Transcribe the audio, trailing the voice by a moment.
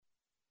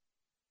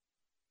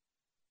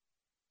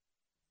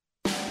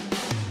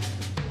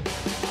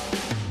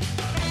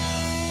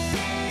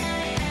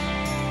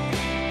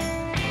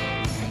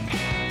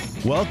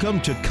Welcome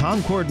to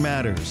Concord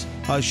Matters,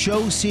 a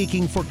show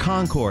seeking for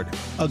concord,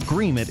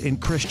 agreement in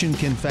Christian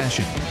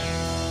confession.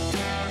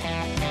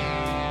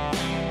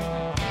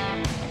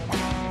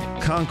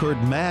 Concord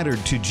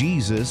mattered to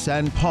Jesus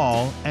and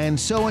Paul, and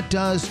so it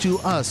does to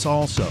us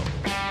also.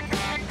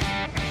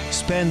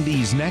 Spend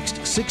these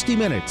next 60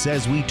 minutes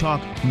as we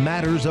talk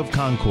matters of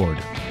Concord.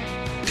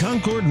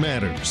 Concord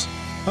Matters,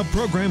 a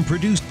program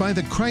produced by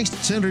the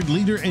Christ-centered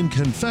leader in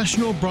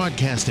confessional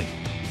broadcasting.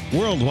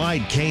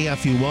 Worldwide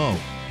KFUO.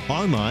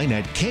 Online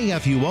at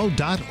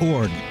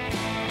kfuo.org.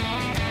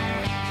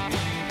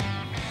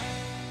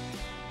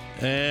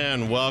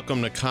 And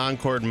welcome to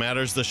Concord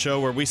Matters, the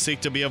show where we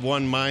seek to be of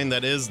one mind,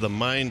 that is the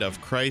mind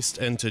of Christ.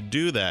 And to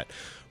do that,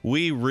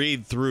 we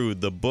read through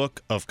the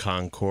Book of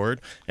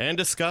Concord and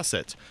discuss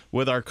it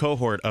with our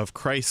cohort of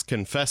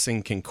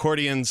Christ-confessing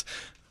Concordians.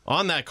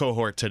 On that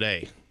cohort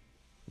today,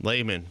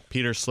 layman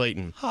Peter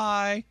Slayton.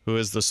 Hi. Who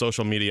is the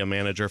social media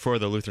manager for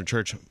the Lutheran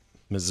Church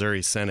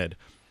Missouri Synod.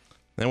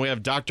 Then we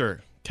have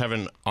Dr.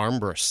 Kevin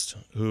Armbrust,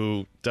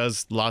 who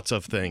does lots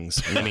of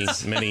things,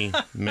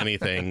 many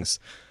things.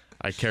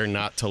 I care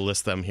not to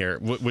list them here.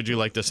 Would you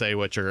like to say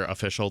what your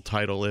official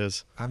title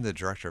is? I'm the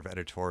director of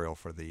editorial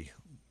for the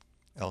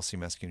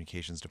LCMS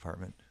Communications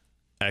Department.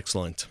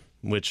 Excellent.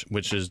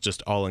 Which is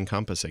just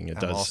all-encompassing. It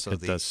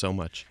does so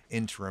much.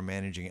 Interim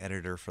managing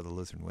editor for the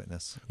Lutheran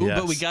Witness. Ooh, yes.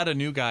 But we got a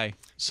new guy,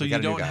 so you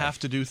don't have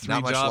to do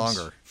three jobs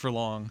for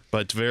long.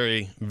 But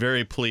very,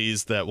 very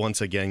pleased that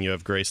once again you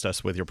have graced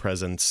us with your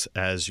presence,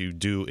 as you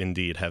do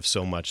indeed have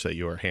so much that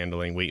you are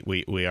handling.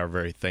 We are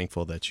very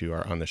thankful that you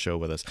are on the show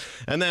with us.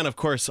 And then, of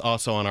course,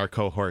 also on our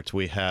cohort,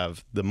 we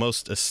have the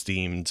most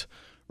esteemed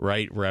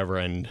Right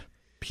Reverend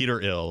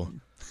Peter Ill.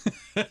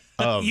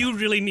 You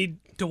really need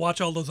to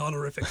watch all those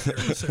honorifics there,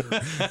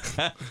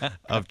 sir.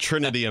 Of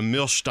Trinity in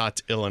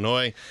Millstadt,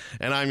 Illinois.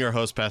 And I'm your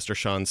host, Pastor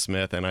Sean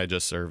Smith, and I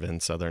just serve in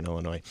Southern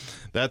Illinois.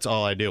 That's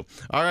all I do.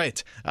 All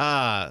right,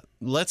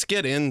 let's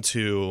get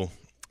into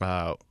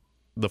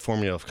the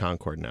Formula of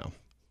Concord now.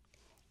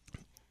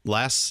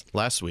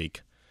 Last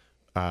week,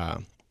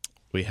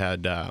 we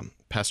had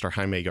Pastor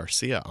Jaime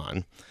Garcia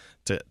on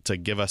to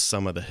give us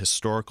some of the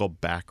historical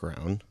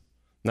background.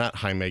 Not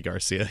Jaime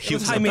Garcia. It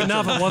was Jaime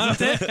Nava,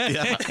 wasn't it?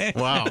 Yeah.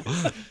 Wow.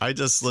 I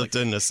just slipped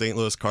into St.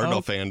 Louis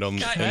Cardinal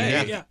fandom,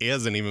 and he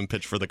hasn't even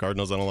pitched for the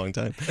Cardinals in a long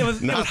time. It was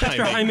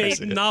Pastor Jaime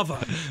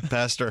Nava.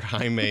 Pastor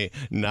Jaime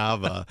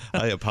Nava.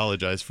 I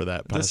apologize for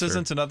that, Pastor. This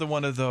isn't another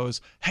one of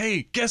those,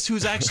 hey, guess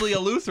who's actually a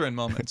Lutheran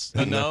moments.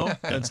 No,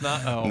 it's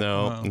not. Oh,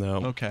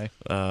 No. Okay.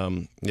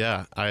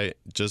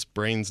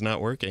 Brain's not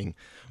working.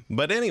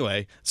 But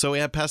anyway, so we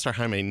had Pastor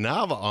Jaime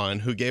Nava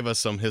on, who gave us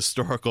some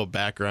historical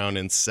background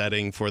and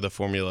setting for the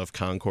Formula of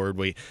Concord.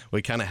 We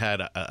kind of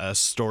had a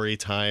story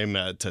time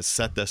to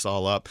set this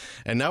all up,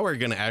 and now we're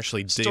going to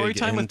actually dig into... Story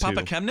time with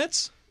Papa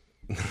Chemnitz?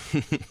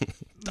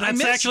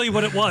 That's actually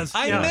what it was.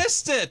 I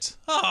missed it.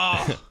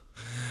 Oh.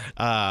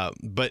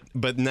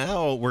 But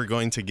now we're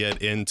going to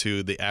get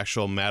into the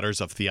actual matters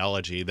of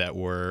theology that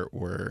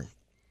were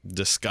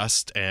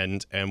discussed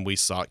and we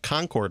sought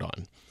concord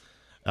on.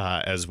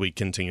 As we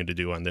continue to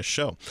do on this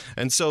show.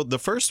 And so the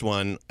first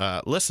one,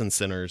 listen,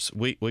 sinners,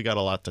 we got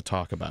a lot to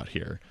talk about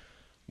here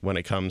when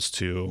it comes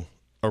to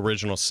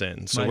original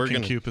sin. So My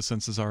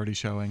concupiscence is already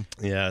showing.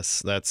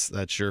 Yes,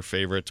 that's your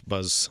favorite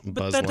buzz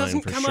But line that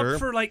doesn't for come sure. up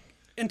for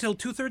until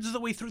 2/3 of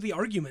the way through the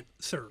argument,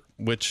 sir.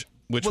 Which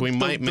we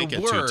might make it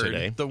to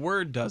today. The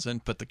word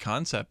doesn't, but the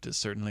concept is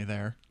certainly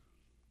there.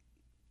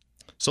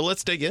 So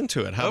let's dig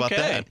into it. How about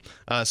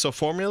that? So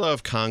Formula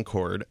of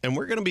Concord, and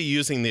we're going to be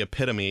using the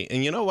epitome.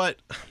 And you know what?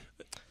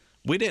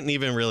 We didn't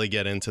even really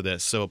get into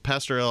this. So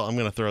Pastor Ill, I'm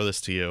going to throw this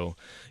to you.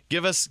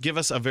 Give us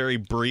a very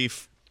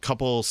brief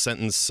couple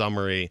sentence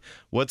summary.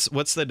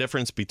 What's the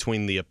difference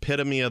between the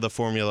epitome of the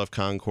Formula of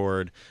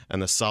Concord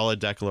and the solid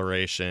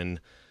declaration?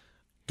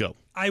 Go.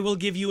 I will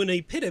give you an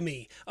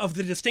epitome of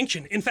the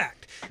distinction. In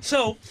fact,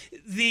 so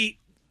the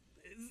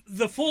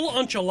full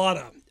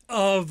enchilada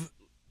of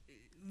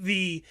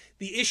the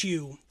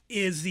issue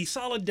is the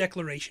solid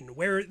declaration,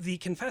 where the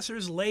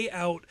confessors lay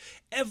out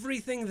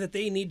everything that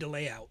they need to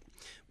lay out.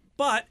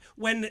 But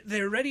when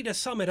they're ready to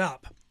sum it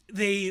up,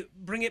 they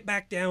bring it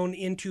back down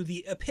into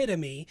the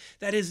epitome,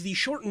 that is the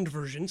shortened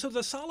version. So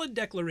the solid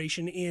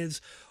declaration is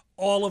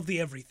all of the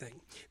everything.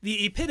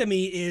 The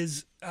epitome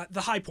is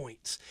the high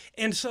points.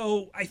 And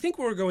so I think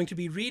we're going to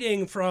be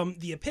reading from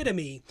the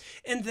epitome,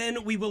 and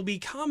then we will be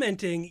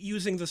commenting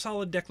using the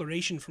solid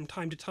declaration from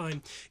time to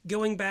time,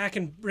 going back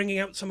and bringing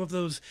out some of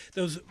those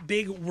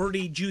big,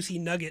 wordy, juicy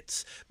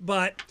nuggets.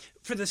 But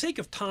for the sake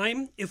of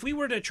time, if we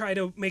were to try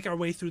to make our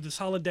way through the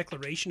solid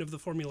declaration of the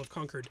Formula of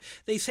Concord,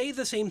 they say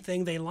the same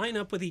thing, they line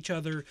up with each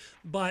other,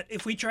 but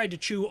if we tried to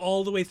chew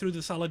all the way through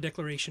the solid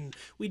declaration,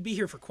 we'd be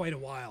here for quite a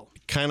while.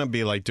 Kind of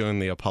be like doing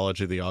the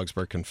Apology of the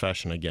Augsburg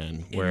Confession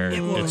again,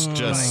 where It's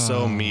just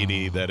so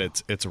meaty that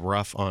it's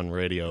rough on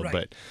radio.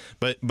 Right.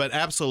 But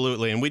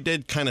absolutely, and we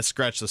did kind of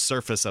scratch the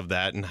surface of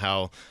that and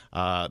how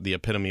the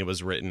epitome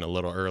was written a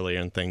little earlier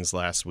and things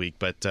last week.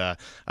 But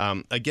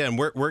again,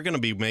 we're going to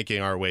be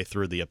making our way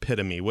through the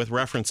epitome with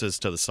references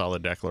to the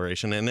Solid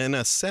Declaration, and in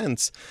a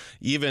sense,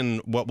 even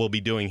what we'll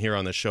be doing here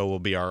on the show will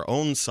be our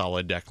own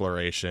solid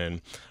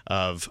declaration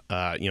of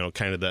kind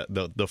of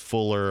the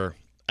fuller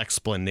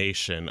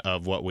explanation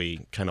of what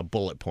we kind of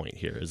bullet point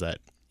here. Is that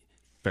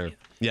fair?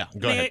 Yeah,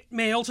 go ahead.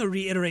 May I also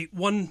reiterate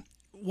one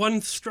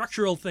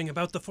structural thing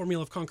about the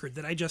Formula of Concord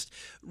that I just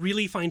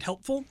really find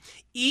helpful?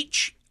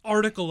 Each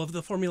article of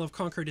the Formula of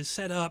Concord is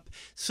set up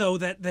so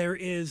that there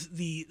is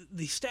the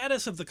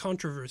status of the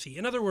controversy.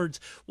 In other words,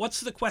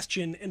 what's the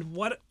question and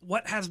what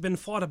has been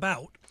fought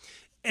about?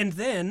 And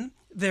then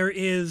there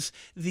is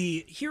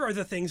here are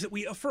the things that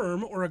we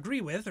affirm or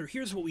agree with, or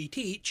here's what we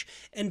teach.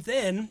 And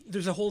then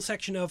there's a whole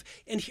section of,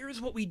 and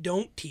here's what we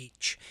don't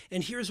teach,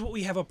 and here's what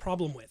we have a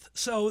problem with.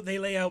 So they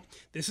lay out,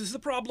 this is the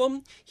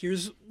problem,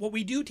 here's what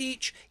we do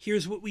teach,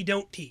 here's what we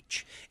don't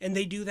teach. And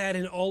they do that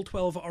in all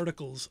 12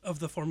 articles of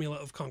the Formula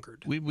of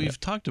Concord. We've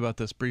talked about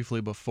this briefly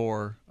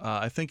before,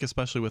 I think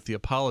especially with the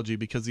Apology,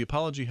 because the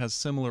Apology has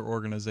similar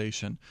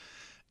organization.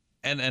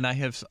 And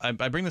I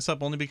bring this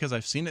up only because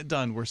I've seen it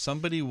done where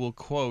somebody will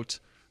quote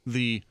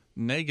the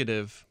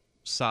negative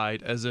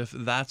side as if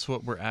that's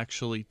what we're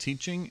actually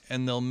teaching,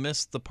 and they'll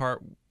miss the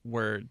part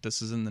where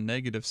this is in the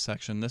negative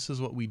section. This is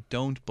what we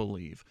don't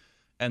believe.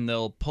 And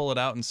they'll pull it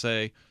out and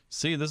say,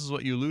 see, this is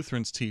what you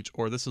Lutherans teach,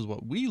 or this is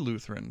what we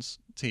Lutherans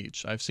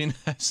teach. I've seen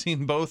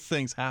both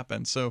things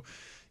happen. So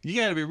you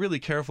got to be really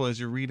careful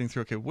as you're reading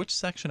through, okay, which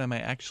section am I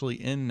actually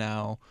in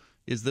now?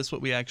 Is this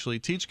what we actually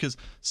teach? Because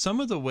some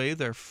of the way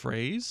they're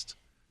phrased,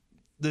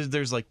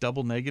 there's like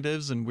double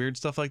negatives and weird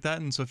stuff like that.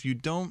 And so if you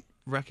don't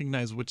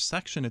recognize which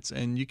section it's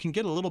in, you can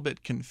get a little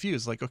bit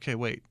confused. Like, okay,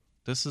 wait,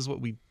 this is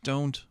what we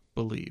don't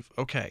believe.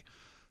 Okay,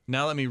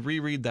 now let me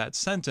reread that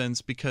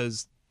sentence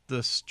because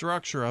the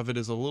structure of it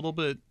is a little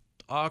bit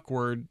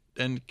awkward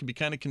and can be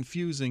kind of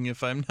confusing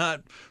if I'm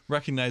not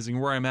recognizing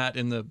where I'm at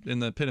in the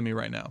epitome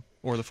right now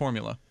or the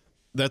formula.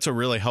 That's a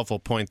really helpful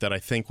point that I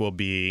think will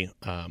be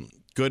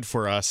good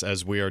for us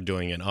as we are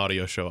doing an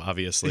audio show,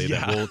 obviously,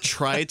 that we'll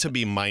try to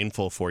be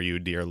mindful for you,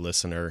 dear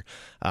listener,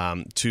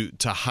 to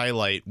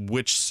highlight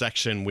which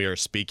section we are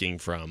speaking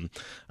from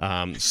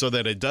so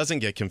that it doesn't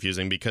get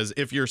confusing. Because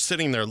if you're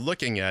sitting there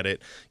looking at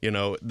it,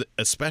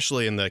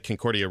 especially in the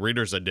Concordia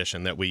Reader's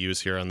Edition that we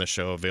use here on the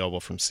show, available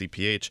from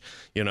CPH,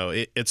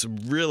 it's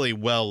really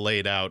well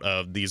laid out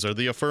of these are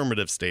the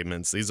affirmative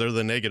statements, these are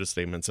the negative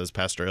statements, as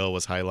Pastor Hill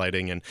was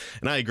highlighting. And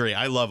I agree.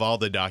 I love all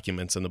the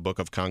documents in the Book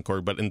of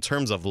Concord, but in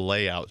terms of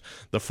layout,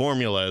 the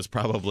formula is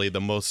probably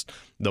the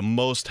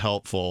most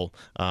helpful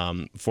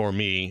for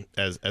me,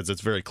 as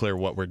it's very clear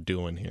what we're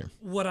doing here.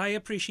 What I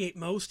appreciate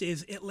most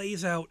is it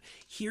lays out,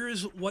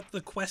 here's what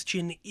the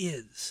question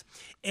is.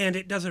 And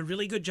it does a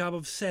really good job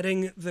of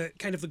setting the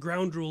kind of the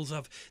ground rules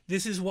of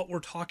this is what we're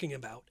talking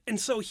about. And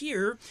so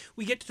here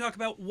we get to talk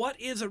about what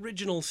is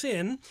original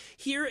sin.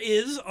 Here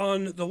is,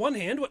 on the one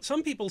hand, what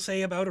some people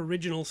say about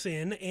original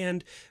sin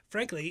and,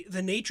 frankly,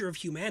 the nature of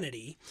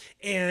humanity.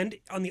 And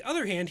on the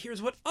other hand,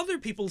 here's what other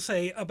people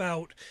say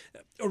about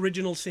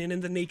original sin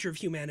and the nature of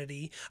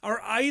humanity.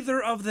 Are either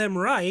of them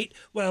right?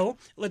 Well,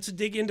 let's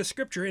dig into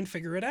Scripture and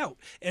figure it out.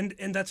 And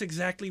that's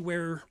exactly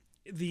where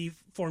the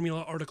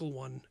Formula Article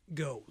 1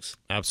 goes.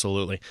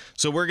 Absolutely.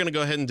 So we're going to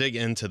go ahead and dig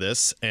into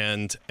this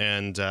and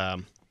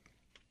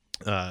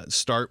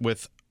start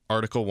with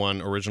Article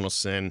 1, original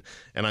sin,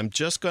 and I'm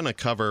just going to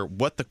cover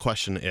what the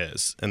question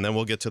is, and then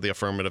we'll get to the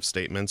affirmative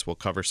statements. We'll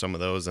cover some of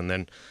those, and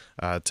then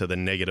to the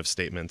negative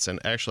statements. And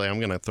actually, I'm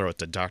going to throw it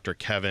to Dr.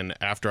 Kevin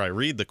after I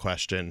read the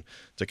question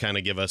to kind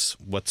of give us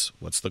what's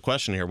the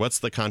question here, what's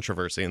the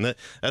controversy. And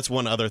that's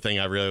one other thing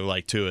I really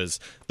like too, is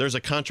there's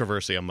a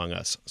controversy among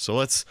us. So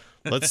let's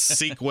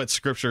seek what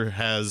Scripture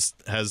has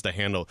to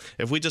handle.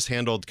 If we just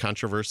handled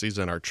controversies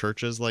in our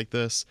churches like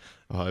this,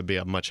 it'd be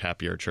a much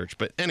happier church.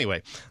 But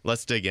anyway,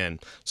 let's dig in.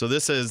 So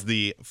this is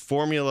the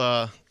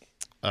Formula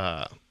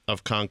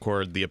of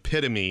Concord, the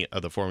epitome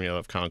of the Formula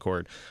of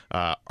Concord,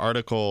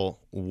 Article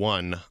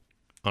 1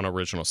 on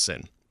original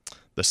sin.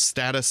 The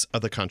status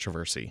of the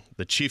controversy,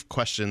 the chief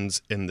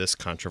questions in this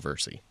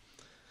controversy.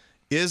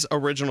 Is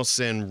original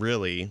sin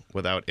really,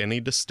 without any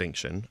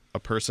distinction, a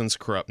person's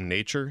corrupt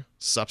nature,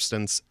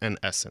 substance, and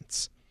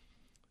essence?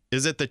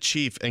 Is it the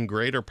chief and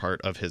greater part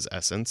of his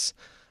essence,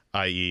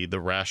 i.e., the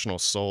rational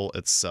soul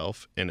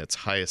itself in its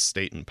highest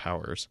state and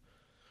powers?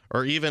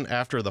 Or even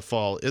after the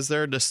fall, is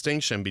there a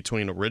distinction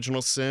between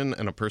original sin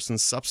and a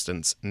person's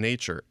substance,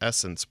 nature,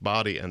 essence,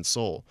 body, and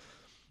soul,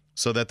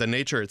 so that the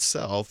nature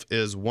itself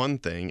is one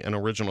thing and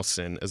original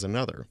sin is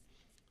another,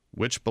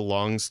 which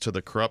belongs to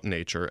the corrupt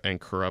nature and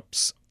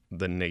corrupts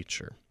the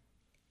nature?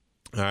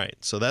 All right,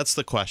 so that's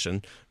the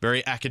question.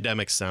 Very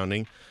academic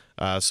sounding.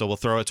 So we'll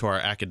throw it to our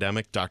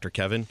academic, Dr.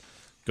 Kevin.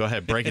 Go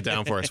ahead, break it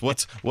down for us.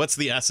 What's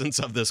the essence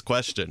of this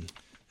question?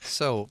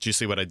 So, do you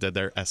see what I did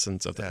there?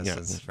 Essence of the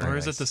essence, yeah. Or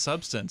is it the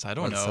substance? I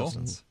don't know.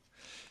 Substance?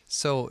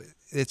 So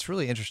it's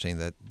really interesting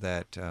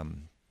that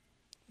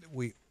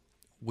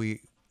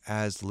we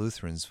as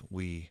Lutherans,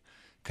 we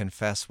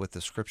confess with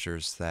the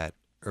Scriptures that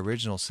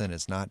original sin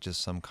is not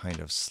just some kind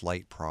of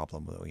slight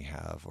problem that we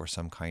have, or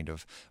some kind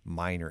of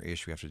minor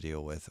issue we have to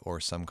deal with, or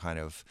some kind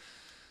of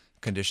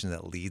condition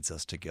that leads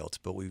us to guilt.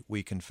 But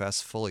we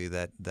confess fully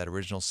that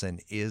original sin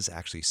is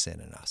actually sin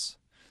in us,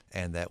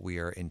 and that we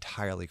are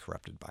entirely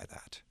corrupted by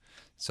that,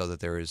 so that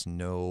there is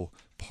no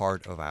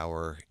part of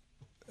our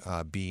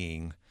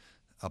being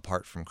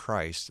apart from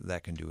Christ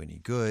that can do any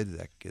good,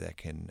 that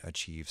can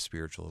achieve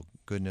spiritual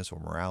goodness or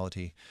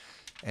morality.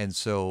 And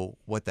so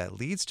what that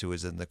leads to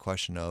is in the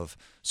question of,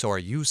 so are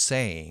you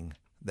saying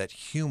that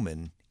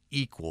human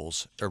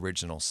equals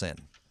original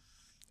sin?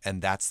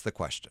 And that's the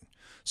question.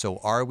 So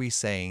are we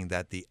saying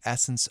that the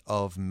essence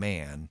of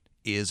man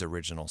is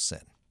original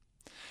sin?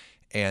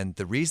 And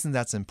the reason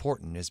that's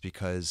important is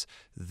because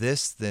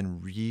this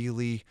then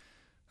really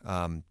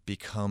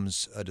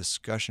becomes a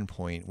discussion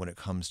point when it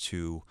comes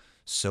to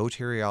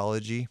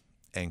soteriology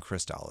and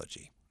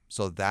Christology.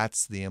 So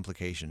that's the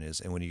implication is,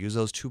 and when you use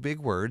those two big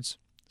words,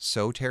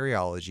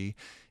 soteriology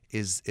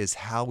is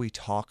how we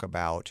talk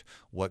about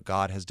what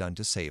God has done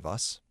to save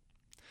us,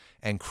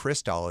 and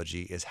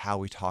Christology is how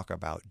we talk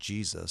about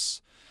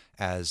Jesus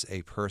as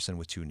a person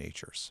with two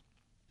natures.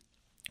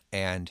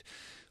 And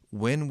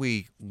when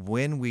we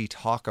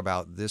talk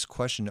about this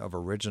question of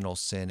original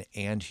sin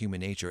and human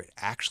nature, it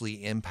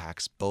actually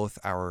impacts both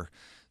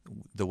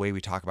the way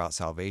we talk about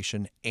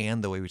salvation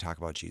and the way we talk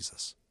about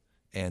Jesus.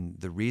 And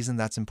the reason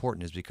that's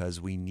important is because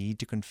we need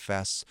to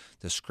confess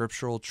the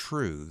scriptural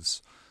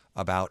truths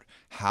about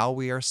how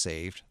we are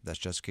saved, that's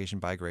justification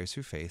by grace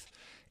through faith,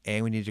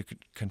 and we need to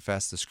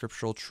confess the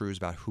scriptural truths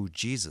about who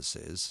Jesus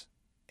is.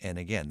 And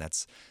again,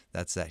 that's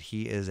that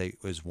he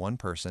is one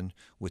person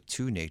with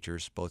two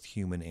natures, both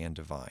human and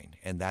divine.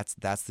 And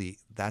that's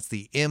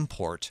the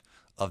import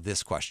of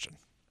this question.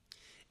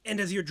 And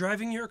as you're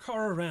driving your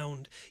car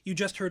around, you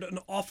just heard an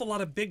awful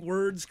lot of big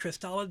words,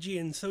 Christology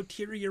and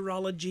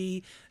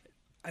soteriology.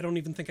 I don't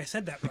even think I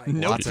said that right.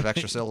 Lots of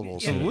extra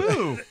syllables. Yeah.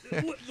 Woo!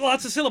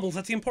 Lots of syllables.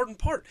 That's the important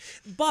part.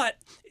 But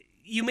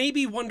you may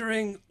be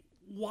wondering,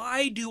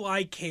 why do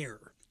I care?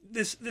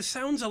 This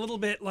sounds a little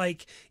bit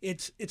like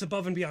it's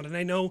above and beyond. And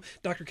I know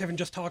Dr. Kevin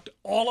just talked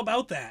all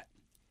about that,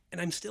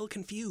 and I'm still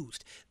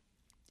confused.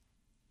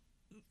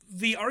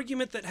 The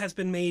argument that has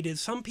been made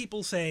is some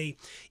people say,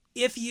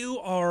 if you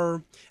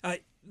are,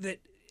 that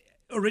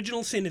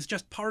original sin is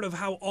just part of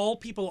how all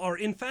people are.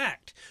 In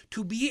fact,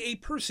 to be a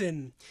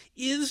person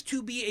is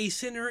to be a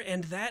sinner,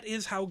 and that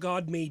is how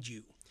God made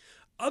you.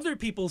 Other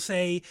people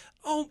say,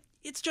 oh,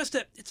 it's just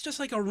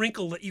like a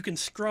wrinkle that you can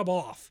scrub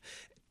off.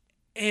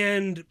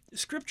 And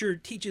Scripture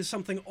teaches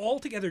something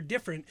altogether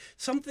different,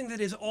 something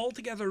that is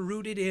altogether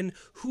rooted in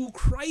who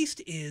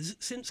Christ is,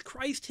 since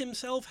Christ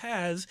himself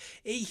has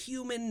a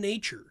human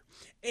nature.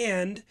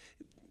 And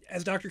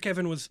as Dr.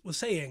 Kevin was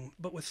saying,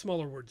 but with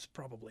smaller words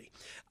probably,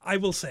 I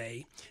will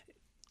say,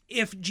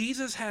 if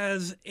Jesus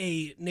has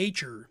a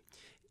nature,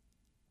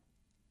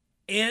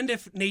 and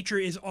if nature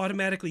is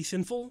automatically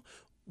sinful,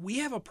 we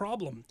have a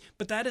problem.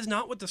 But that is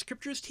not what the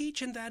Scriptures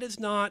teach, and that is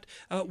not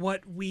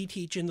what we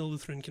teach in the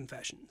Lutheran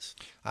confessions.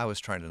 I was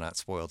trying to not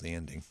spoil the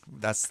ending.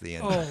 That's the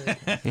ending.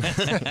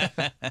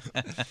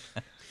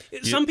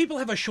 Oh. Some people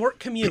have a short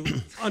commute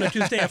on a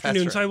Tuesday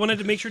afternoon, right. So I wanted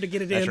to make sure to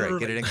get it in early.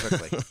 Get it in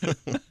quickly.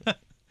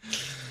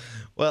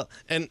 Well,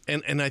 and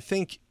I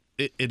think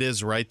it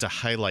is right to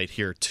highlight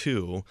here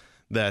too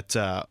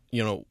that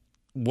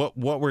what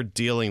we're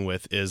dealing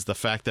with is the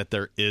fact that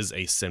there is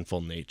a sinful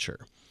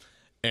nature.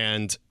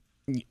 And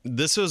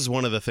this was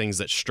one of the things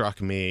that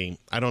struck me.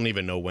 I don't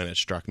even know when it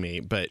struck me,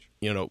 but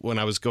when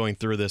I was going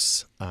through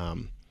this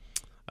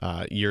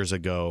years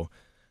ago,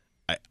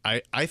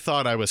 I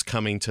thought I was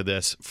coming to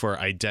this for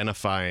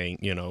identifying,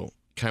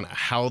 kind of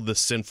how the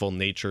sinful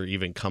nature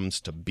even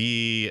comes to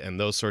be and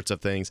those sorts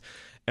of things.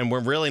 And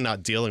we're really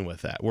not dealing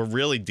with that. We're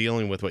really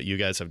dealing with what you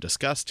guys have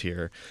discussed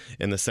here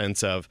in the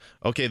sense of,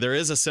 okay, there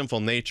is a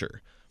sinful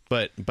nature,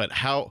 but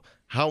how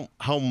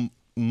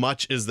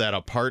much is that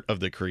a part of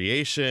the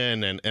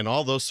creation and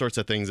all those sorts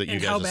of things that you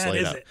guys just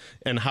laid out.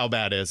 And how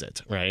bad is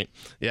it, right?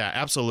 Yeah,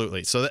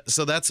 absolutely. So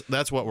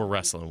that's what we're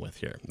wrestling with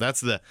here. That's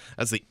the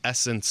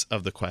essence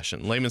of the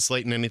question. Layman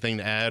Slayton, anything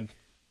to add?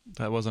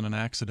 That wasn't an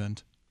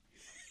accident.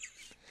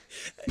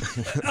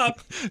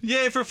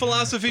 Yay for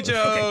philosophy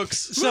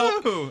jokes!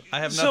 Okay. So I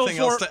have nothing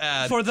else to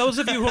add. For those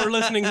of you who are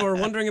listening who are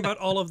wondering about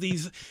all of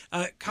these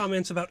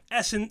comments about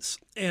essence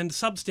and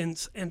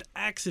substance and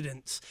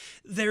accidents,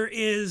 there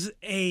is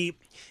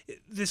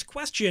this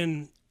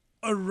question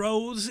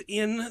arose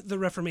in the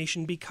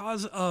Reformation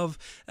because of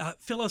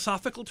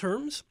philosophical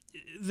terms.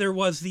 There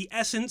was the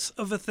essence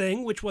of a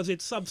thing, which was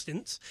its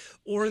substance,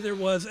 or there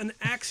was an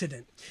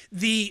accident,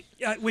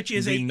 which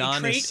is a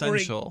trait or a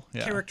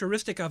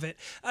characteristic of it.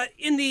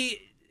 In the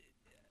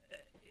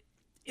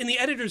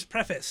editor's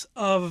preface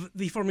of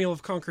the Formula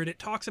of Concord, it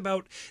talks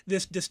about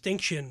this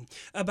distinction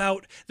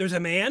about there's a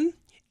man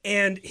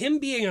And him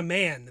being a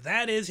man,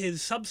 that is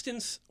his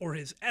substance or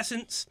his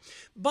essence.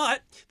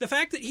 But the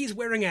fact that he's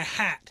wearing a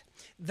hat,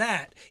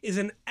 that is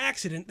an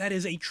accident. That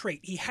is a trait.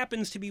 He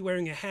happens to be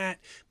wearing a hat,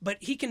 but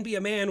he can be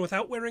a man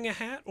without wearing a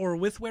hat, or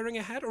with wearing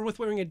a hat, or with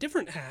wearing a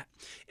different hat.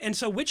 And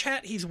so which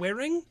hat he's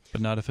wearing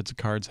But not if it's a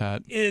Cards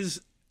hat.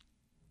 is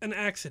an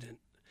accident.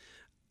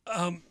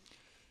 And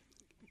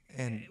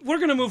We're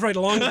going to move right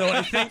along, though,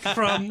 I think,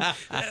 from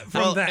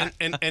that.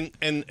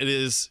 and it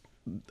is,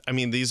 I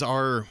mean, these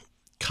are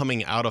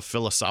coming out of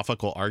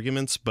philosophical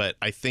arguments, but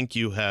I think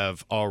you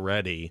have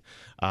already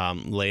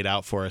laid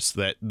out for us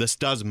that this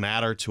does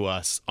matter to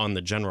us on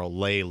the general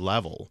lay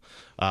level,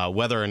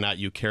 whether or not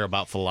you care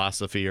about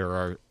philosophy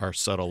or our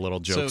subtle little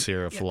jokes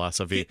here of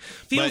philosophy.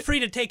 Feel free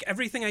to take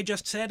everything I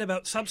just said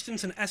about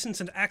substance and essence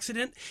and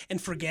accident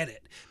and forget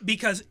it,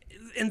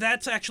 and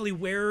that's actually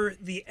where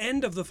the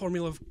end of the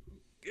formula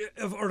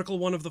of Article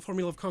 1 of the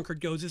Formula of Concord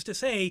goes, is to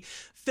say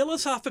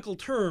philosophical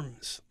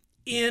terms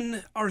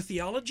in our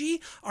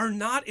theology are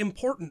not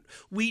important.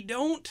 We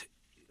don't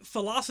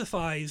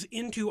philosophize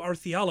into our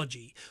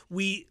theology.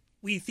 We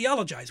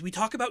theologize. We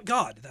talk about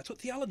God. That's what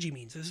theology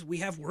means, is we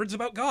have words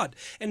about God.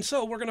 And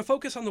so we're going to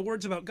focus on the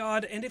words about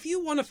God. And if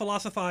you want to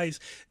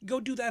philosophize, go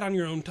do that on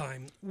your own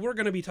time. We're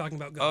going to be talking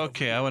about God.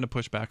 Okay, I want to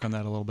push back on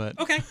that a little bit.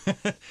 Okay.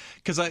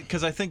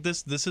 Because I think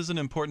this is an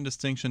important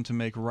distinction to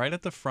make right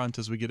at the front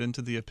as we get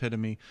into the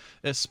epitome,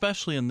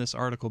 especially in this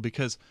article,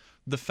 because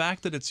the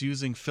fact that it's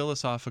using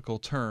philosophical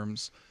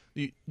terms,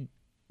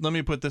 let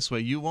me put it this way,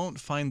 you won't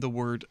find the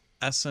word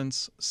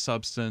essence,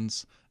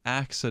 substance,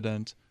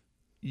 accident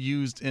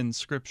used in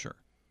Scripture.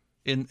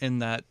 In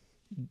that,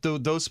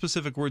 those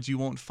specific words, you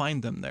won't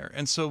find them there.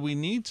 And so we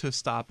need to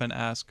stop and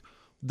ask,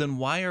 then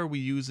why are we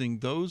using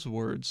those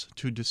words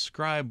to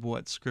describe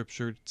what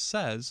Scripture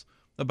says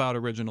about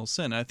original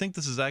sin? I think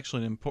this is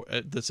actually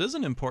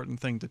an important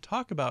thing to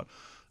talk about.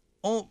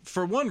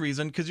 For one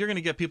reason, because you're going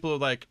to get people who are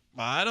like,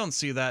 I don't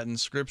see that in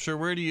Scripture.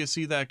 Where do you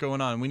see that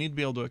going on? We need to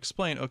be able to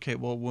explain, okay,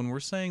 well, when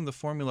we're saying the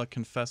formula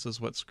confesses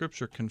what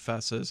Scripture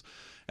confesses,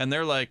 and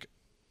they're like,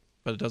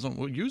 but it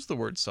doesn't use the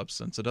word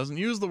substance. It doesn't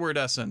use the word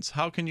essence.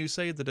 How can you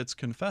say that it's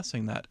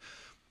confessing that?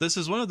 This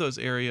is one of those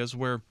areas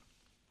where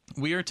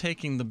we are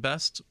taking the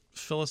best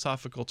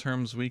philosophical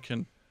terms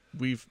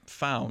we've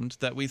found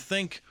that we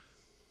think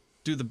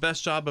do the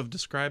best job of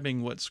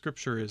describing what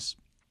Scripture is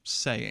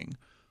saying.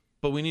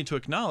 But we need to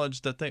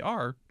acknowledge that they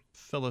are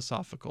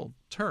philosophical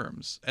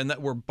terms and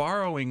that we're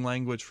borrowing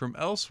language from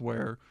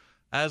elsewhere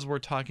as we're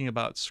talking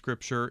about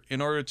Scripture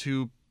in order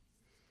to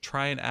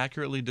try and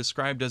accurately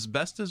describe as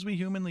best as we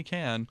humanly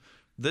can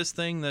this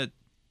thing that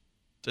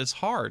is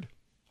hard.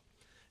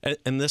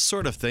 And this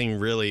sort of thing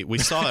really, we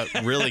saw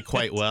it really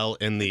quite well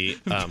in the...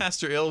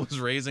 Pastor Ill was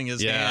raising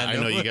his hand. Yeah,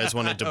 I know you guys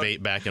want to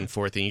debate back and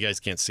forth, and you guys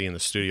can't see in the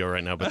studio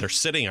right now, but they're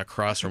sitting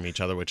across from each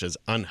other, which is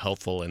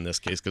unhelpful in this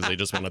case because they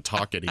just want to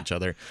talk at each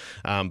other.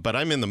 But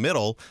I'm in the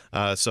middle,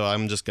 so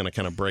I'm just going to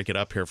kind of break it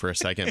up here for a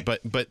second.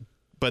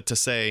 But to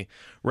say,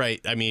 right,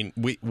 I mean,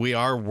 we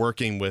are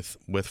working with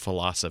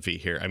philosophy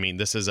here. I mean,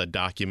 this is a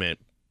document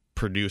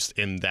produced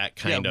in that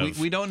kind of...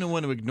 We don't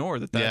want to ignore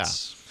that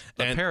that's... Yeah.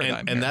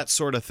 Paradigm and that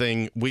sort of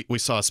thing we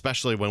saw,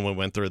 especially when we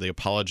went through the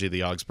Apology of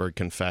the Augsburg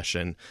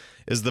Confession,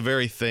 is the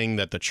very thing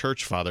that the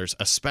church fathers,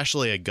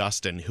 especially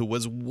Augustine, who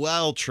was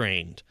well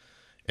trained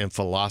in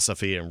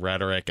philosophy and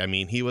rhetoric. I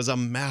mean, he was a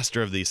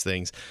master of these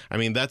things. I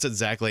mean, that's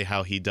exactly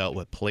how he dealt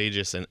with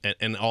Pelagius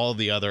and all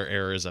the other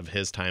errors of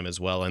his time as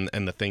well,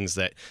 and the things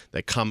that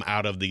come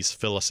out of these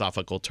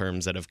philosophical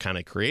terms that have kind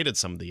of created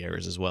some of the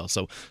errors as well.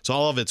 So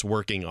all of it's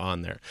working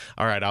on there.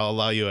 All right, I'll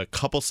allow you a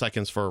couple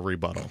seconds for a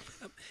rebuttal.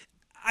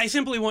 I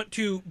simply want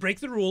to break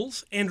the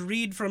rules and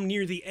read from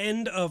near the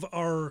end of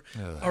our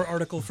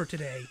article for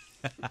today.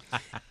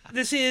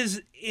 This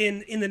is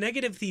in the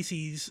negative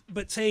theses,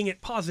 but saying it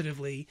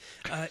positively,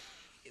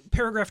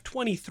 paragraph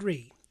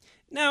 23.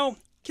 Now,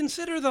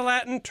 consider the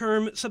Latin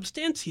term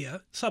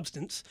substantia,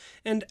 substance,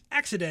 and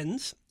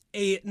accidens,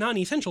 a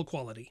non-essential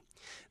quality.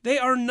 They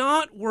are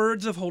not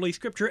words of Holy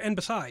Scripture, and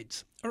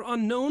besides, are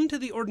unknown to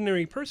the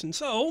ordinary person,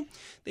 so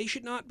they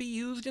should not be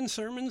used in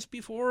sermons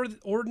before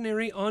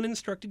ordinary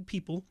uninstructed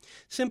people.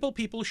 Simple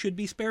people should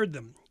be spared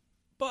them.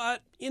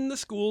 But in the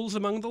schools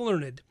among the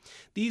learned,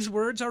 these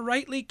words are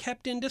rightly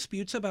kept in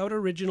disputes about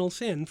original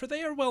sin, for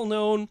they are well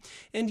known,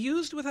 and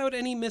used without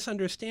any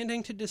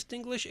misunderstanding to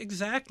distinguish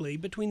exactly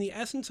between the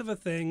essence of a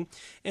thing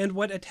and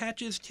what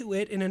attaches to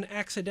it in an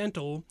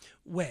accidental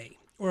way,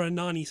 or a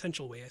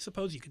non-essential way, I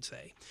suppose you could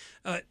say.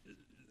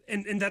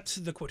 And that's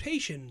the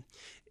quotation.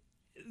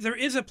 There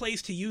is a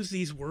place to use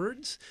these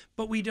words,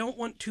 but we don't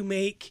want to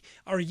make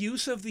our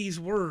use of these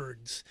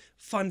words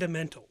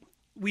fundamental.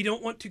 We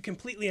don't want to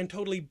completely and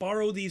totally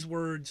borrow these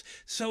words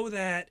so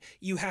that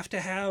you have to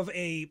have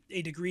a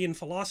degree in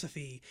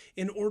philosophy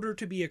in order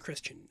to be a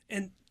Christian.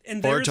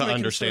 Or to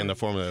understand the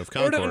Formula of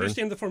Concord. Or to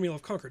understand the Formula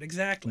of Concord,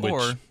 exactly.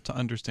 Or to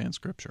understand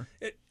Scripture.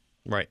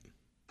 Right.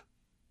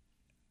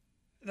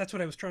 That's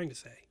what I was trying to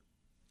say.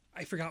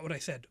 I forgot what I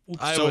said.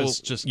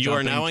 Oops. You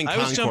are now in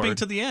Concord. I was jumping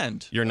to the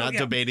end. You're not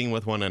debating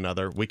with one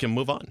another. We can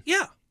move on.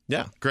 Yeah.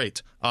 Yeah,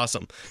 great.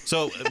 Awesome.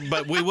 So,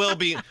 but we will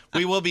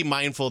be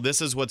mindful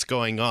this is what's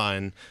going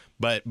on,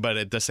 but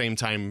at the same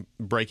time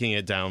breaking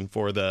it down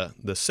for the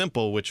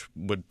simple, which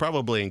would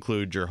probably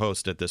include your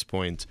host at this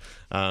point,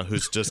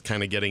 who's just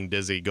kind of getting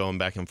dizzy going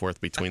back and forth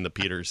between the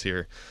Peters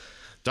here.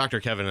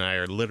 Dr. Kevin and I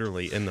are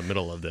literally in the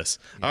middle of this.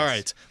 Yes. All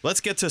right, let's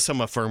get to some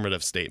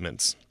affirmative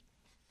statements.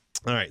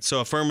 All right,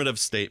 so affirmative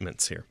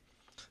statements here.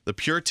 The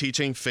pure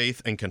teaching,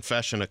 faith, and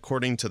confession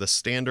according to the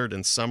standard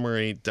and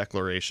summary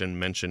declaration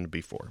mentioned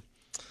before.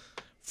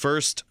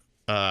 First,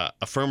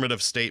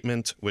 affirmative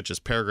statement, which is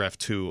paragraph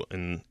 2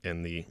 in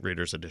the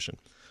Reader's Edition.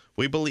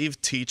 We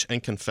believe, teach,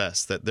 and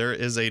confess that there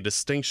is a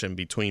distinction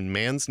between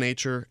man's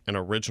nature and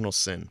original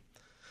sin.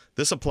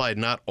 This applied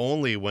not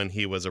only when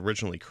he was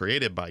originally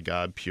created by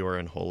God, pure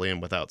and holy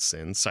and without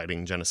sin,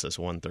 citing Genesis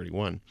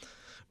 1:31,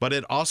 but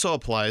it also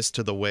applies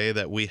to the way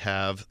that we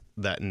have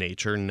that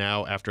nature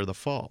now after the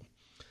fall.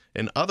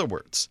 In other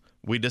words,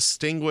 we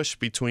distinguish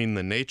between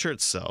the nature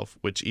itself,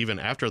 which even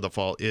after the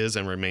fall is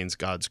and remains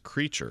God's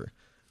creature,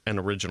 and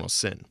original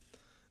sin.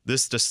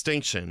 This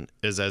distinction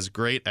is as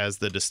great as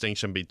the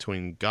distinction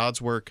between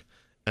God's work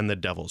and the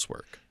devil's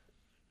work.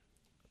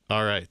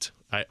 All right.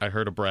 I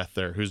heard a breath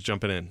there. Who's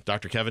jumping in?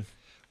 Dr. Kevin?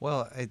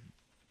 Well,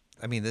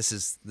 I mean, this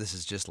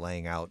is just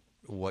laying out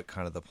what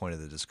kind of the point of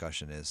the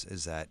discussion is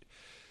that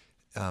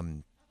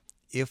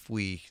if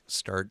we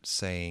start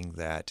saying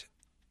that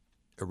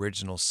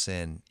original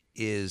sin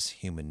is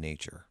human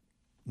nature,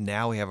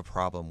 now we have a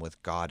problem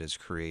with God as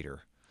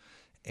creator.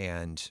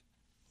 And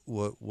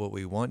what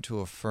we want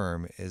to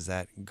affirm is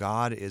that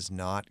God is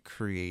not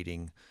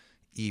creating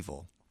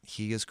evil.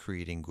 He is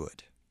creating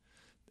good.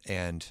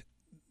 And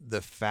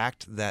the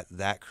fact that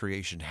that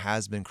creation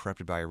has been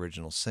corrupted by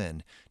original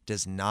sin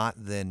does not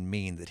then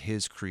mean that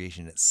his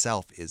creation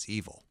itself is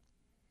evil.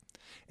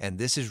 And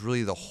this is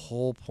really the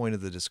whole point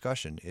of the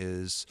discussion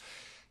is,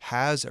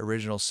 has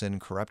original sin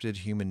corrupted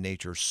human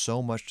nature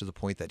so much to the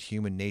point that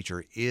human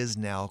nature is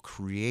now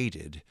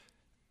created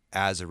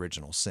as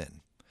original sin?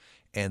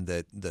 And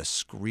the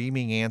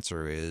screaming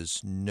answer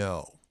is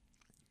no.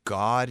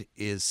 God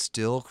is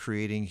still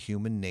creating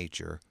human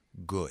nature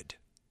good.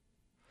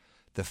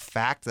 The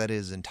fact that it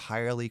is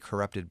entirely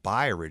corrupted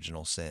by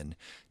original sin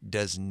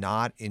does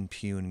not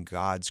impugn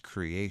God's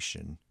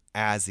creation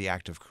as the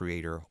active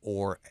creator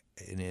or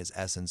in his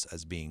essence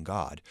as being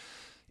God.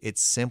 It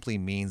simply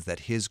means that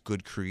his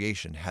good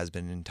creation has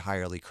been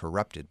entirely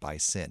corrupted by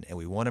sin. And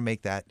we want to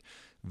make that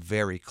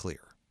very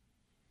clear.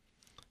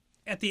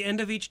 At the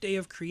end of each day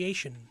of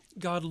creation,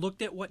 God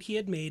looked at what he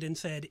had made and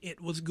said it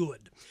was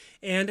good.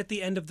 And at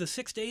the end of the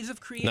 6 days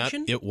of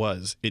creation... Not it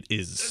was, it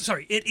is.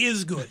 Sorry, it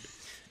is good.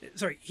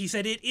 Sorry, he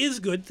said it is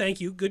good. Thank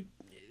you. Good,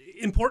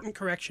 important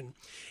correction.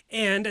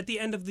 And at the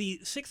end of the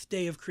 6th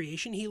day of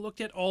creation, he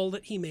looked at all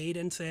that he made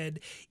and said,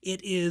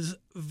 it is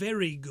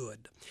very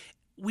good.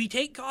 We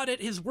take God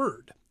at his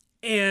word,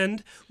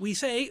 and we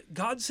say,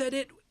 God said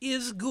it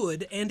is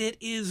good, and it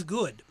is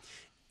good.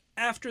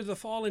 After the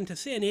fall into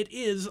sin, it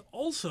is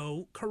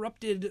also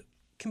corrupted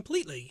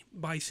completely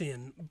by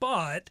sin,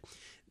 but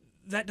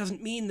that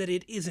doesn't mean that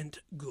it isn't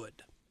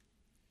good.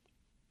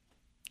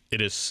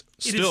 It is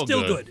still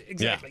good.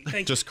 Exactly. Yeah.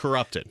 Thank Just you.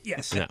 corrupted.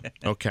 Yes. Yeah.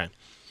 Okay.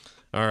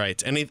 All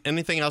right.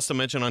 Anything else to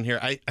mention on here?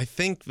 I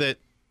think that,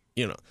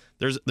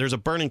 there's a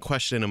burning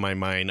question in my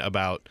mind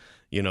about,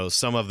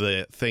 some of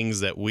the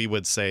things that we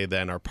would say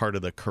then are part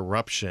of the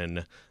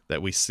corruption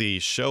that we see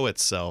show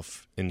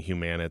itself in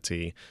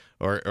humanity,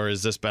 or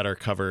is this better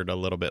covered a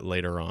little bit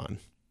later on?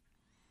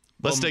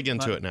 Let's dig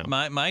into it now.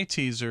 My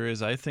teaser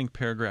is I think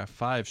paragraph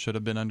 5 should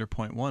have been under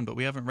point 1, but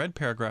we haven't read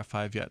paragraph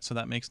 5 yet, so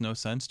that makes no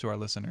sense to our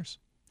listeners.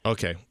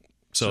 Okay.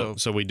 So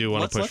we do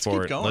want to push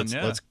forward. Keep going,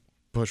 let's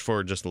push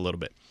forward just a little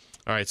bit.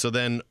 All right. So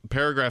then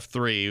paragraph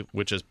 3,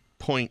 which is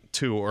point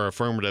 2 or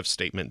affirmative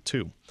statement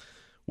 2.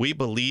 We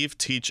believe,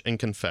 teach, and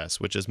confess,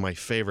 which is my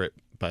favorite.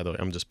 By the way,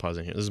 I'm just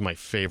pausing here. This is my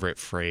favorite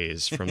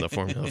phrase from the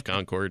Formula of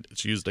Concord.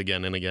 It's used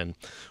again and again.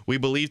 We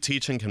believe,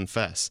 teach, and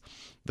confess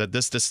that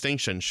this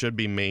distinction should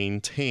be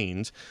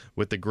maintained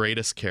with the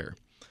greatest care.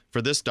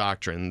 For this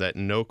doctrine, that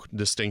no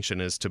distinction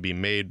is to be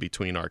made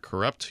between our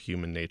corrupt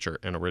human nature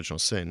and original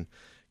sin,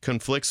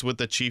 conflicts with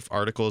the chief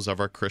articles of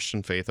our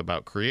Christian faith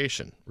about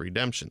creation,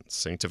 redemption,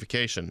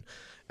 sanctification,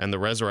 and the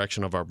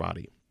resurrection of our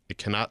body. It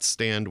cannot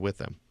stand with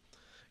them.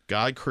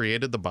 God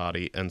created the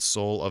body and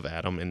soul of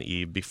Adam and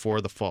Eve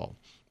before the fall,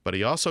 but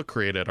he also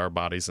created our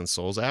bodies and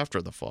souls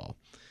after the fall.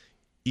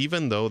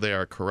 Even though they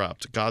are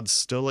corrupt, God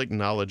still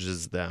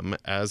acknowledges them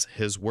as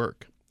his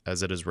work,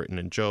 as it is written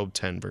in Job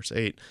 10, verse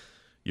 8,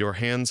 your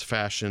hands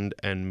fashioned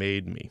and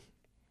made me.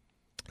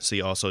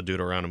 See also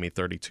Deuteronomy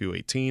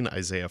 32:18,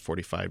 Isaiah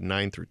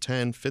 45:9 through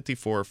 10,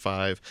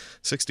 54:5,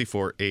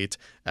 64:8,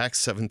 Acts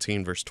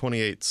 17, verse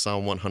 28,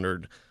 Psalm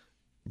 100,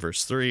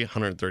 verse 3,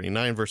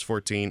 139, verse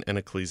 14, and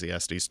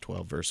Ecclesiastes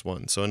 12, verse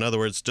 1. So in other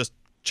words, just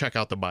check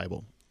out the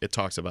Bible. It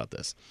talks about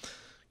this.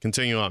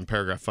 Continue on,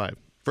 paragraph 5.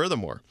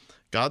 Furthermore,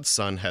 God's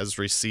Son has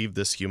received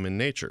this human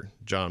nature,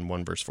 John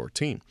 1, verse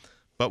 14,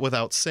 but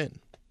without sin.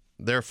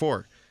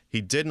 Therefore,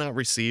 he did not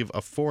receive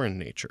a foreign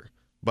nature,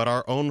 but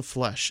our own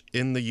flesh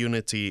in the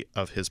unity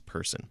of his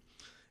person.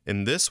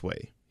 In this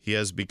way, he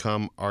has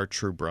become our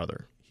true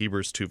brother.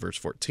 Hebrews 2 verse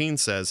 14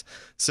 says,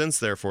 "Since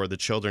therefore the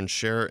children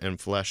share in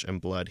flesh and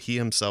blood, he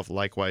himself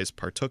likewise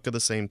partook of the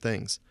same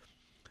things.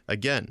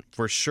 Again,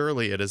 for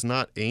surely it is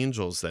not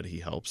angels that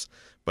he helps,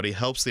 but he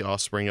helps the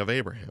offspring of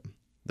Abraham.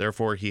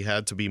 Therefore he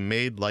had to be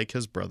made like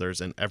his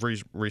brothers in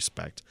every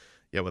respect,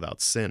 yet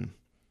without sin.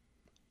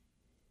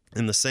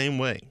 In the same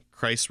way,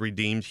 Christ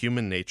redeemed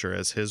human nature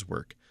as his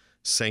work,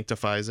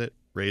 sanctifies it,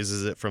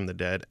 raises it from the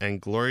dead,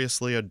 and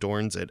gloriously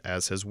adorns it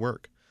as his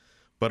work.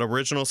 But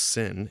original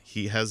sin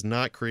he has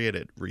not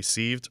created,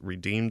 received,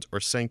 redeemed, or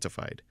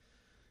sanctified.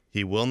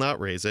 He will not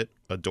raise it,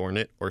 adorn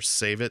it, or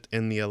save it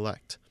in the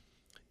elect.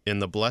 In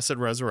the blessed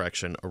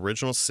resurrection,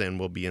 original sin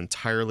will be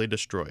entirely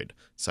destroyed,"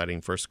 citing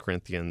 1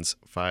 Corinthians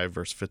 5,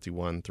 verse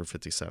 51 through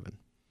 57.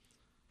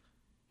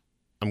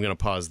 I'm going to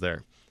pause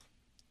there.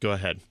 Go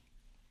ahead.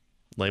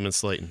 Layman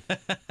Slayton.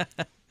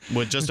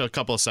 With just a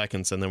couple of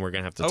seconds, and then we're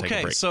going to have to take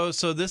a break. Okay,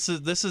 so this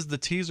is the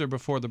teaser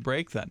before the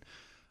break then.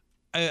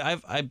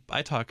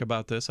 I talk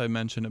about this. I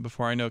mentioned it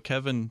before. I know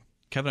Kevin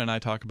and I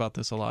talk about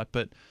this a lot,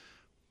 but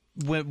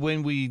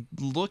when we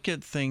look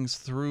at things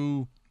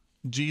through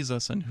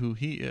Jesus and who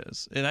he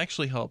is, it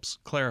actually helps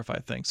clarify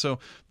things. So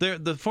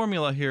the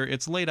formula here,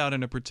 it's laid out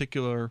in a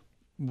particular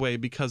way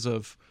because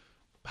of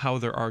how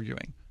they're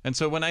arguing. And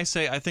so when I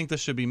say I think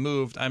this should be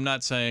moved, I'm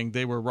not saying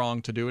they were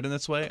wrong to do it in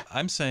this way.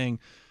 I'm saying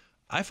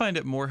I find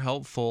it more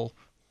helpful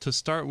to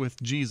start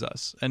with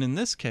Jesus. And in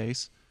this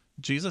case,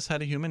 Jesus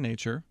had a human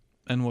nature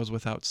and was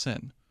without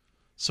sin.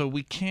 So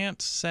we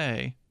can't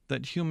say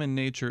that human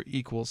nature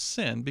equals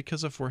sin,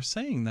 because if we're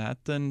saying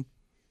that, then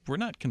we're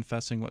not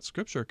confessing what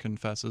Scripture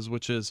confesses,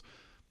 which is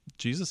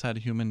Jesus had a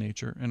human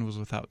nature and was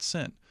without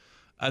sin.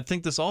 I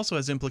think this also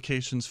has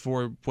implications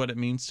for what it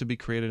means to be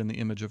created in the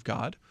image of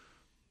God,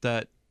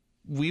 that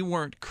we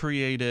weren't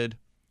created.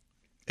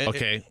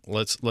 Okay,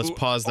 let's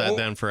pause that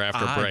then for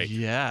after break.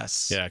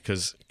 Yes. Yeah,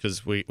 because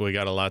we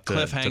got a lot to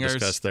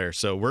discuss there.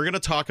 So we're going to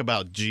talk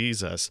about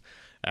Jesus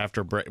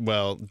after break.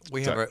 Well,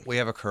 we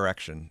have a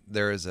correction.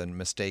 There is a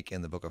mistake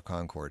in the Book of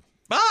Concord.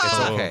 Ah!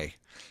 It's okay.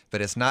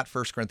 But it's not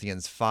 1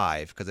 Corinthians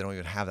 5, because they don't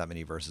even have that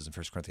many verses in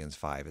 1 Corinthians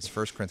 5. It's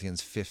 1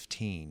 Corinthians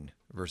 15,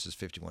 verses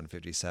 51 and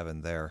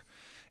 57 there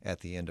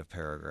at the end of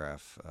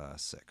paragraph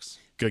 6.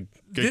 Good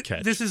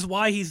catch. This is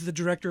why he's the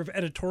director of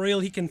editorial.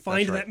 He can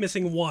find right. that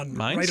missing one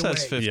Mine right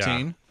says away.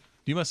 15. Yeah.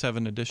 You must have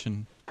an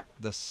edition.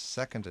 The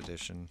second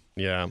edition.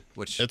 Yeah,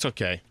 Which- it's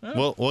okay.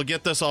 We'll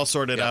get this all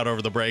sorted out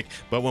over the break.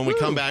 But when we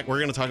come back, we're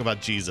going to talk about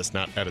Jesus,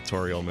 not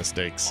editorial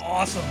mistakes.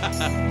 Awesome.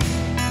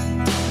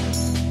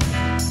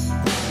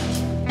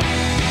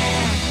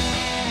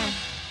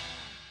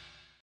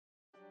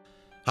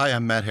 Hi,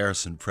 I'm Matt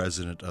Harrison,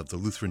 president of the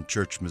Lutheran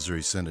Church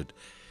Missouri Synod.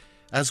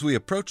 As we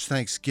approach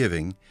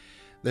Thanksgiving,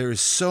 there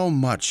is so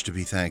much to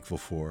be thankful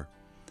for,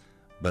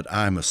 but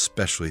I'm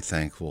especially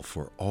thankful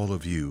for all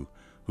of you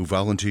who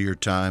volunteer your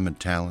time and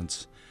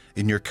talents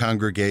in your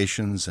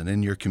congregations and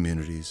in your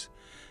communities,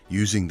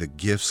 using the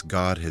gifts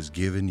God has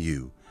given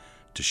you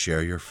to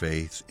share your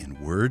faith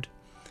in word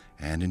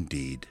and in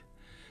deed.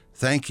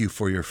 Thank you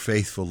for your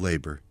faithful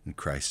labor in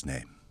Christ's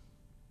name.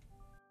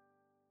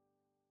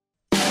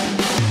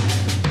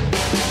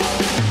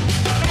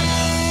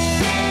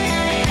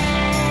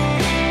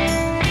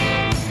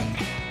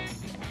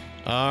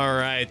 All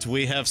right,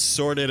 we have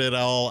sorted it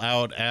all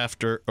out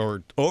after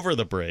or over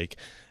the break,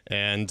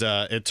 and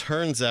it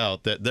turns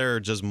out that there are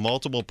just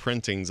multiple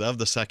printings of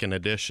the second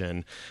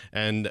edition,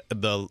 and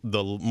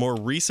the more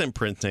recent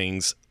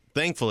printings,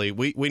 thankfully,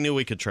 we knew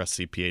we could trust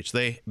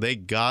CPH. They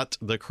got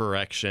the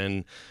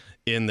correction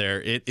in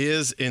there. It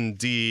is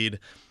indeed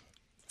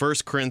 1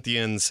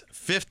 Corinthians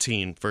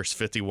 15, verse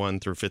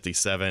 51 through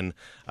 57.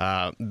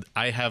 I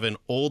have an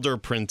older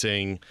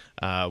printing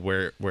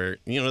where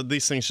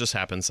these things just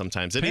happen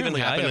sometimes. It Apparently,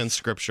 even happened in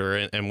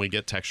Scripture, and we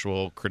get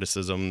textual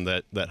criticism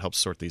that helps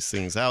sort these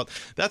things out.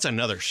 That's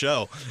another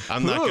show.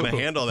 I'm not going to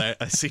handle that.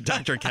 I see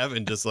Dr.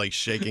 Kevin just like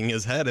shaking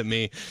his head at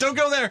me. Don't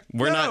go there.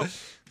 We're No.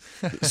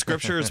 not.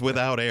 Scripture is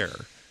without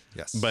error.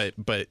 Yes.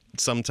 But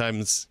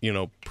sometimes,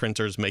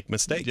 printers make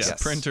mistakes. Yeah,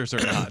 Yes. printers are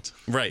not.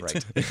 Right.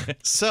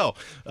 So,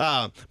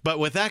 but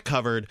with that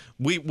covered,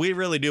 we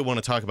really do want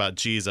to talk about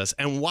Jesus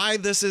and why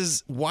this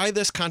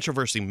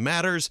controversy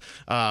matters.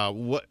 How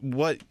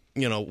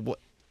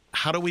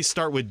do we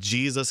start with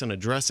Jesus and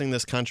addressing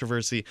this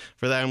controversy?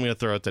 For that, I'm going to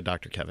throw it to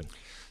Dr. Kevin.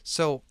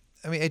 So,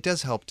 it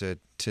does help to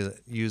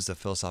use the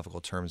philosophical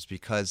terms,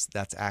 because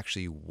that's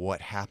actually what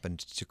happened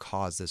to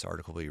cause this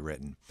article to be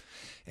written.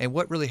 And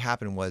what really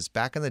happened was,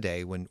 back in the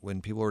day when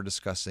people were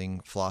discussing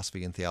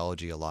philosophy and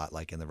theology a lot,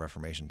 like in the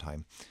Reformation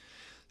time,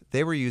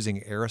 they were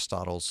using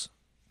Aristotle's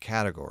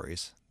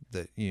categories.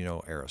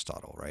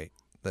 Aristotle, right?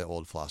 The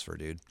old philosopher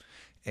dude.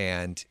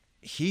 And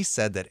he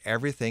said that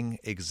everything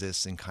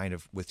exists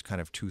with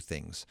two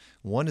things.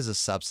 One is a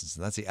substance,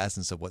 and that's the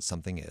essence of what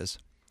something is.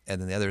 And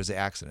then the other is the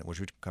accident, which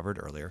we covered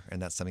earlier, and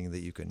that's something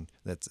that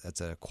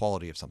that's a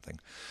quality of something.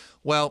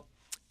 Well,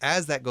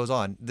 as that goes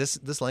on,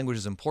 this language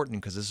is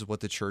important because this is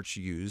what the church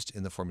used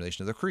in the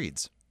formulation of the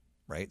creeds,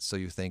 right? So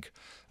you think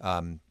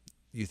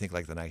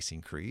like the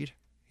Nicene Creed.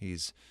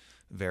 He's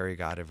very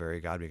God, a very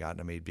God, begotten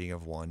and made, being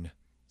of one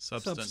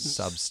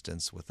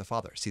substance with the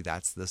Father. See,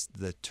 that's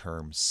the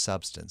term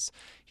substance.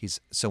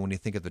 So when you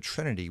think of the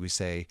Trinity, we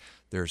say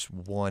there's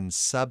one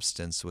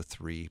substance with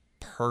three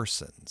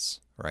persons,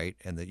 right?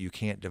 And that you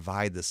can't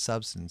divide the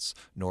substance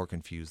nor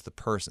confuse the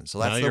person. So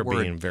that's now the you're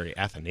word. being very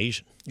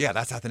Athanasian. Yeah,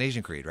 that's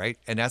Athanasian Creed, right?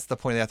 And that's the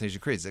point of the Athanasian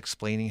Creed, is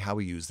explaining how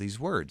we use these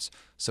words.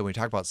 So when we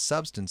talk about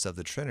substance of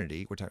the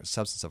Trinity, we're talking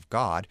substance of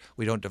God,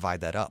 we don't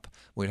divide that up.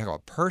 When we talk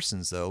about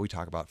persons, though, we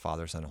talk about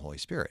Father, Son, and Holy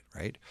Spirit,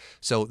 right?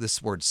 So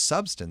this word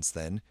substance,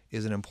 then,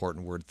 is an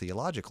important word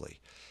theologically.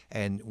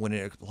 And when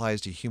it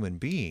applies to human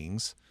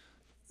beings,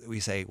 we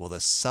say, well,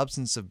 the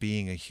substance of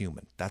being a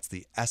human, that's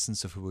the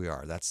essence of who we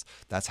are.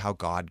 That's how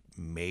God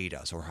made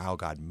us, or how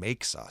God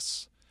makes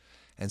us.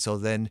 And so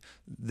then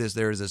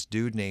there's this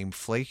dude named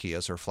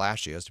Flacius, or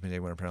Flacius, depending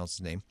on how to pronounce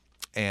his name,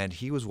 and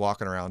he was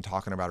walking around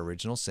talking about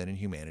original sin and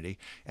humanity,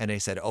 and they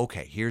said,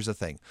 okay, here's the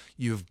thing.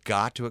 You've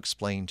got to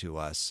explain to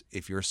us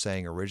if you're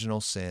saying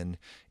original sin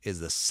is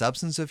the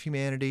substance of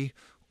humanity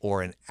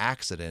or an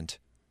accident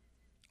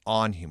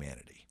on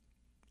humanity.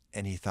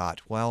 And he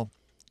thought, well,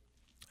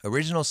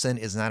 original sin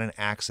is not an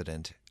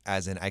accident,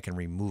 as in I can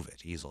remove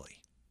it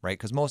easily, right?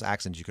 Because most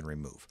accidents you can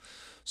remove.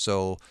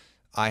 So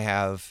I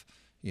have,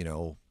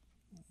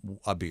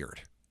 a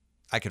beard.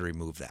 I could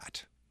remove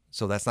that.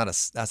 So that's not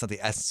the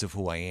essence of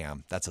who I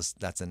am.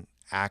 That's an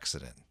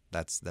accident.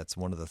 That's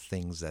one of the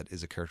things that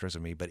is a characteristic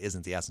of me, but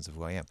isn't the essence of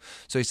who I am.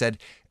 So he said,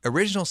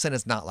 original sin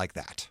is not like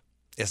that.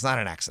 It's not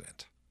an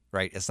accident,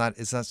 right? It's not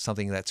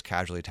something that's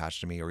casually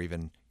attached to me, or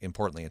even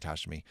importantly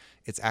attached to me.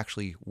 It's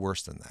actually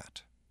worse than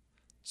that.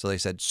 So they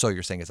said, so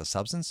you're saying it's a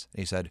substance? And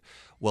he said,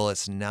 well,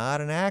 it's not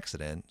an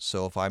accident.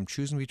 So if I'm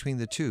choosing between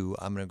the two,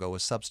 I'm going to go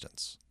with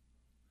substance.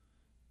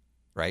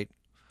 Right?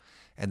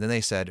 And then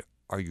they said,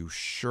 are you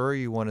sure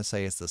you want to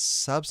say it's the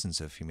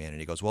substance of humanity?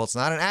 He goes, well, it's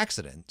not an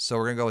accident, so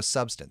we're going to go with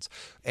substance.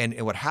 And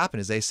what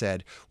happened is they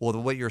said, well,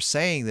 what you're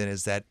saying then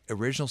is that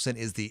original sin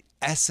is the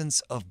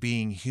essence of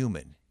being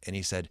human. And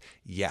he said,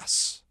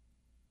 yes.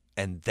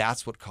 And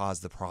that's what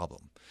caused the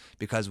problem.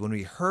 Because when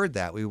we heard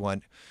that, we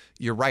went,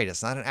 you're right,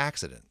 it's not an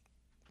accident.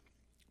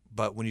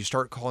 But when you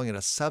start calling it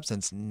a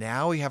substance,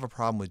 now we have a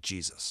problem with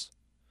Jesus.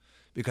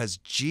 Because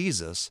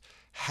Jesus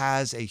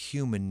has a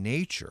human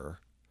nature,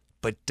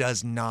 but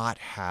does not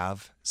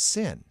have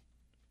sin.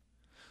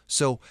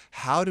 So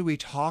how do we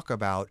talk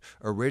about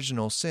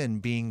original sin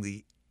being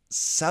the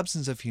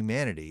substance of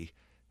humanity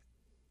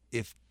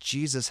if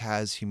Jesus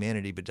has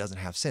humanity but doesn't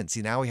have sin?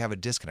 See, now we have a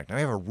disconnect. Now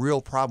we have a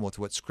real problem with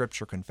what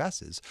Scripture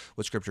confesses,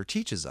 what Scripture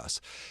teaches us.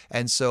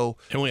 And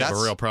we have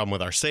a real problem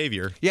with our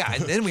Savior. Yeah,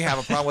 and then we have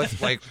a problem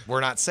with,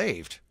 we're not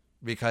saved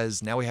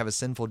because now we have a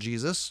sinful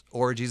Jesus,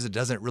 or Jesus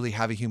doesn't really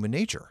have a human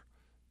nature.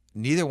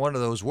 Neither one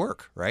of those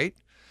work, right?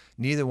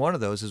 Neither one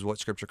of those is what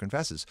Scripture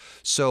confesses.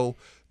 So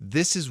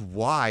this is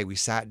why we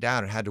sat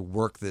down and had to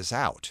work this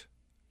out,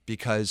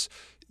 because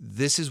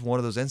this is one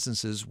of those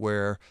instances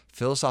where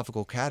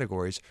philosophical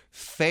categories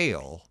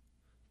fail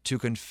to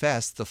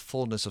confess the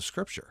fullness of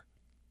Scripture.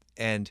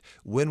 And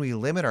when we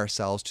limit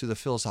ourselves to the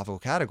philosophical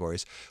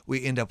categories,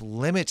 we end up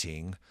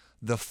limiting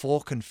the full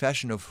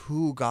confession of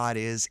who God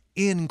is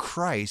in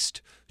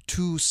Christ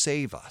to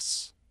save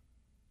us.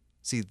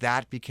 See,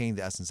 that became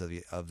the essence of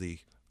the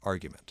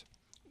argument.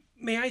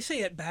 May I say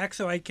it back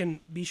so I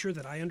can be sure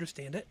that I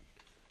understand it?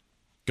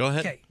 Go ahead.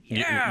 Okay.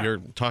 Yeah. You're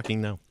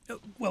talking now.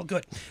 Well,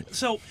 good.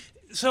 So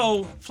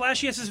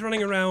Flacius is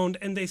running around,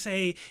 and they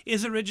say,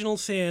 is original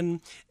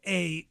sin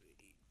a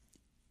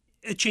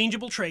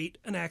changeable trait,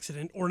 an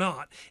accident, or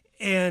not?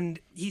 And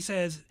he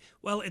says,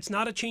 well, it's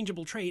not a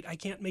changeable trait. I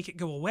can't make it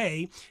go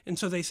away. And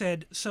so they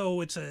said,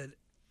 so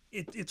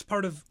it's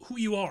part of who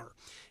you are.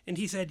 And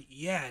he said,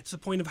 yeah, it's the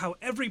point of how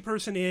every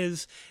person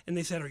is. And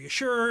they said, are you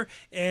sure?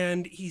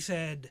 And he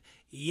said,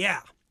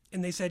 yeah.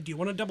 And they said, do you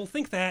want to double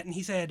think that? And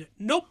he said,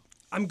 nope,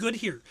 I'm good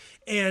here.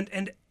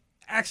 And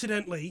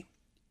accidentally,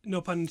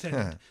 no pun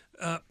intended,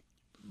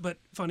 but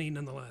funny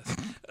nonetheless,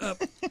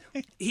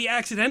 he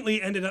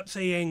accidentally ended up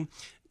saying,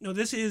 no,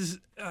 this is...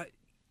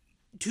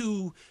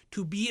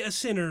 To be a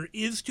sinner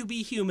is to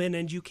be human,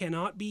 and you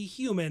cannot be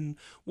human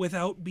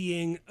without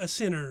being a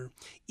sinner,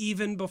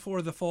 even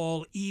before the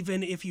fall,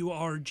 even if you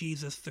are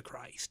Jesus the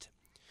Christ.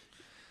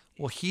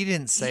 Well, he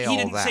didn't say all that.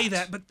 He didn't say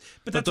that, but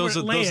that's those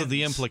where it are lands.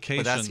 the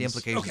implications. But that's the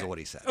implications of what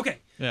he said. Okay.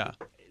 Yeah.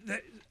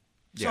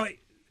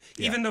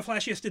 Even though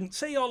Flacius didn't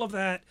say all of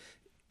that,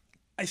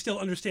 I still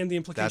understand the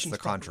implications.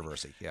 That's the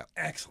controversy. Yeah.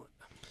 Excellent.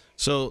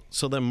 So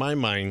then my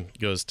mind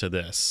goes to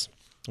this,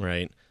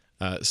 right?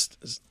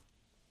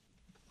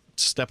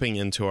 Stepping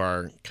into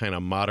our kind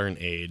of modern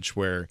age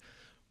where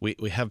we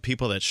have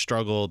people that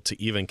struggle to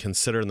even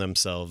consider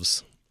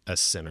themselves as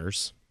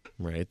sinners,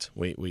 right?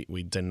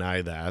 We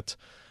deny that.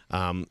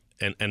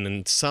 And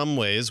in some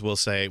ways we'll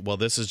say, well,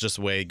 this is just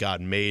the way God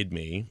made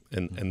me,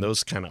 and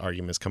those kind of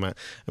arguments come out.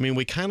 I mean,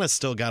 we kind of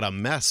still got to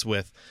mess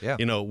with,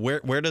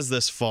 where does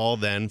this fall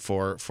then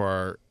for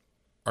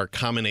our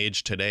common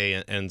age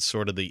today, and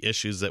sort of the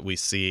issues that we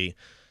see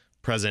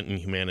present in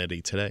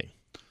humanity today?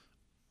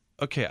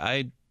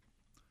 Okay,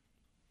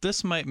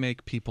 this might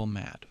make people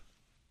mad,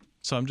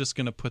 so I'm just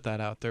going to put that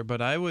out there.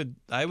 But I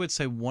would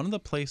say one of the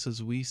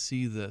places we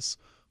see this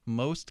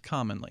most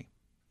commonly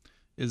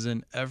is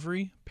in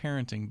every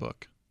parenting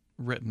book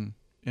written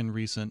in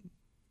recent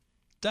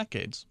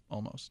decades,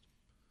 almost.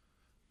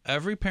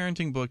 Every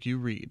parenting book you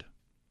read,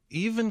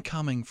 even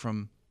coming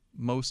from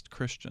most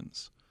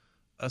Christians,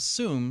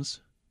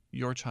 assumes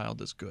your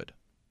child is good,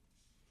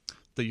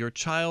 that your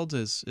child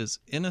is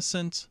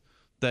innocent,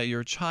 that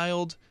your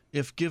child,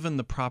 if given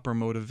the proper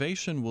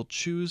motivation, will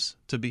choose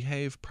to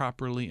behave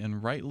properly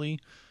and rightly,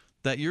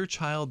 that your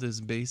child is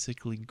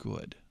basically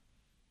good.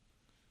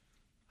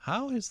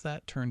 How has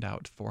that turned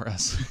out for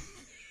us?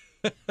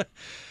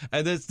 And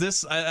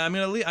I'm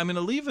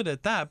gonna leave it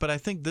at that. But I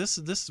think this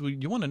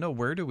you want to know,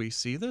 where do we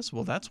see this?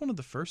 Well, that's one of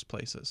the first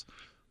places.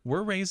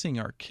 We're raising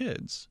our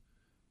kids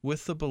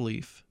with the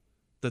belief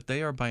that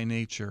they are by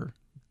nature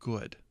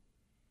good.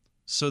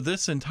 So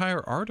this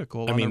entire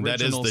article, I mean,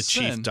 that is the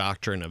sin, chief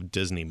doctrine of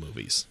Disney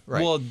movies.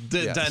 Right. Well,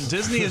 Yes.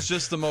 Disney is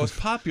just the most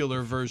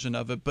popular version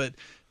of it, but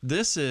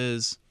this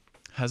has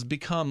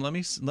become, let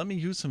me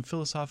use some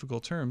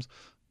philosophical terms,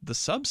 the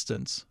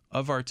substance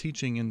of our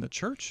teaching in the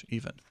church,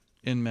 even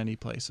in many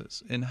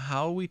places, in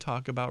how we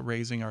talk about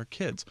raising our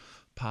kids.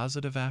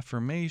 Positive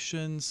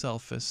affirmation,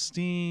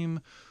 self-esteem,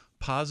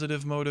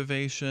 positive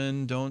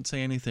motivation, don't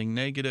say anything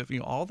negative,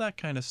 all that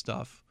kind of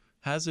stuff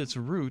has its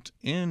root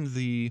in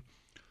the,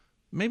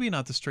 maybe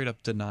not the straight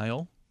up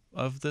denial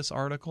of this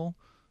article,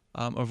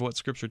 of what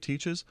Scripture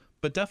teaches,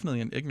 but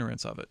definitely an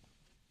ignorance of it.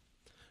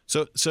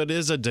 So it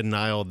is a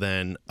denial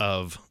then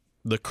of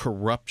the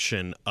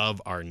corruption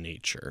of our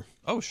nature.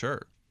 Oh,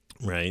 sure.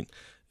 Right.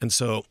 And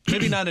so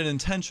Maybe not an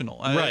intentional.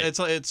 Right.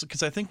 It's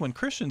because I think when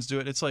Christians do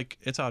it, it's like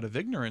it's out of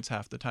ignorance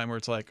half the time, where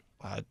it's like,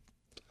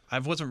 I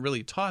wasn't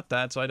really taught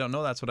that, so I don't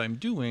know that's what I'm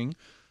doing,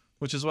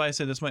 which is why I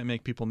say this might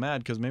make people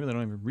mad, because maybe they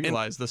don't even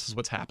realize this is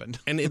what's happened.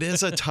 And it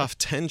is a tough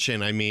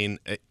tension. I mean,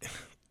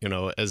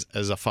 as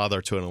a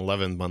father to an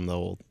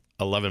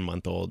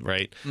 11-month-old,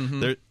 right?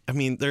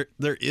 Mm-hmm.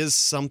 There is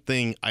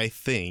something, I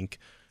think,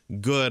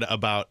 good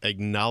about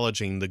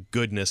acknowledging the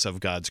goodness of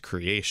God's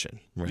creation,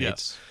 right?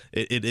 Yes.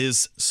 It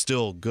is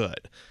still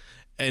good.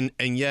 And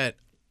yet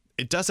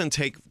it doesn't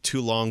take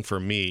too long for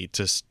me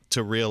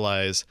to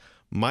realize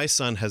my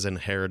son has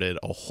inherited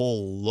a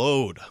whole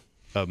load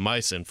of my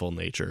sinful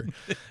nature,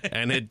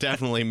 and it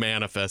definitely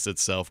manifests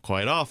itself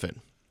quite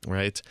often,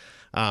 right?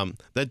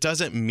 That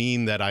doesn't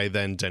mean that I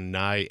then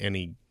deny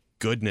any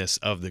goodness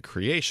of the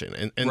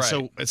creation. And Right.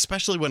 So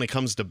especially when it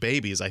comes to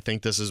babies, I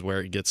think this is where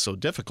it gets so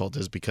difficult,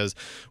 is because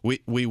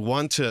we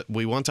want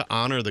to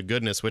honor the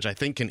goodness, which I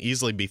think can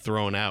easily be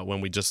thrown out when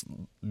we just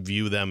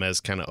view them as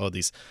kind of,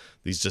 these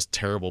just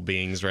terrible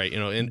beings, right?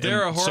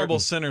 They're a horrible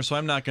sinner, so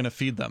I'm not going to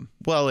feed them.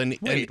 Well, and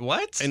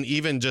What? And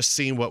even just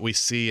seeing what we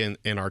see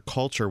in our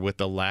culture with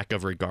the lack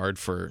of regard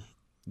for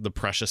the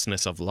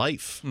preciousness of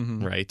life,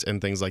 right?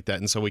 And things like that.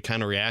 And so we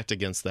kind of react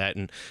against that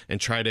and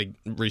try to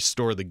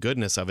restore the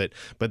goodness of it.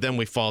 But then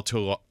we fall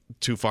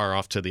too far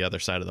off to the other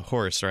side of the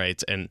horse,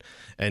 right?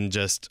 And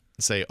just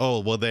say,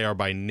 oh, well, they are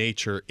by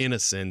nature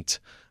innocent,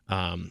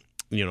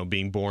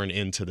 being born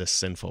into this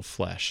sinful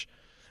flesh.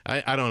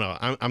 I don't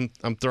know.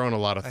 I'm throwing a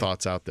lot of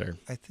thoughts out there.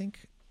 I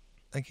think,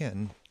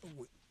 again,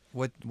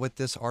 what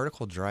this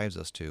article drives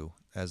us to,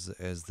 as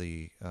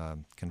the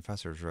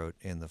confessors wrote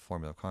in the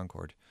Formula of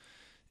Concord,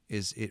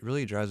 is it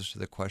really drives us to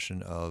the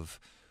question of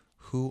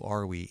who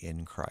are we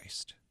in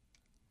Christ?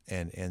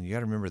 And you got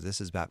to remember, this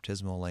is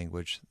baptismal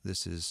language.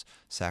 This is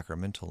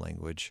sacramental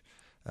language.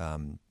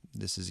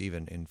 This is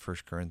even in 1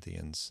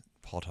 Corinthians,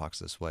 Paul talks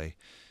this way,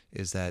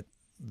 is that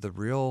the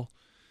real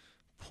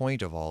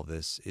point of all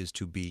this is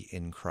to be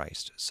in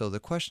Christ. So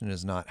the question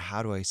is not,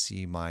 how do I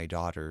see my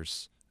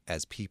daughters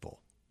as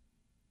people?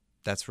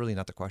 That's really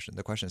not the question.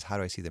 The question is, how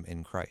do I see them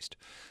in Christ?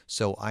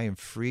 So I am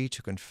free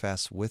to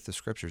confess with the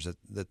Scriptures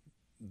that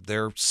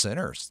they're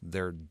sinners.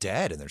 They're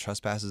dead in their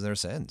trespasses and their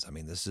sins. I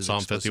mean, this is Psalm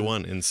explicit.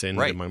 51, in sin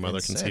Right, did my mother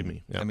in conceived sin.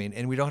 me. Yeah. I mean,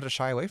 and we don't have to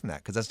shy away from that,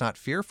 because that's not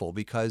fearful,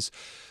 because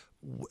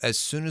as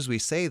soon as we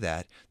say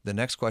that, the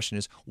next question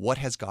is, what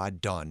has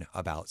God done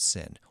about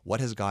sin?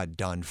 What has God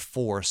done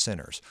for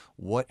sinners?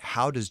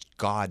 How does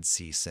God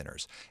see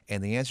sinners?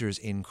 And the answer is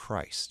in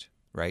Christ,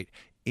 right?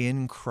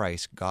 In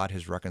Christ, God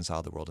has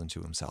reconciled the world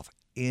unto himself.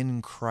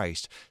 In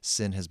Christ,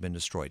 sin has been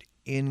destroyed.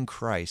 In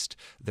Christ,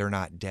 they're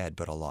not dead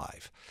but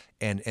alive.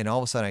 And all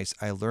of a sudden,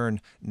 I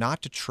learn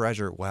not to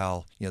treasure,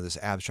 this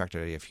abstract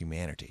idea of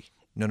humanity.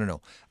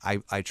 No.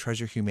 I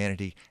treasure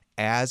humanity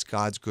as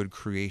God's good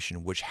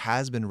creation, which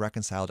has been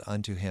reconciled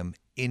unto him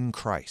in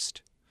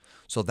Christ.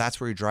 So that's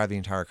where you drive the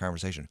entire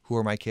conversation. Who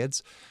are my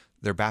kids?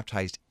 They're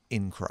baptized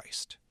in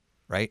Christ,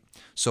 right?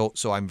 So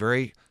I'm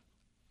very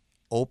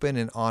open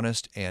and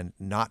honest and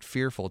not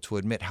fearful to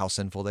admit how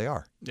sinful they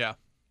are. Yeah.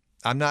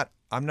 I'm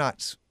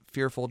not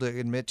fearful to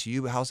admit to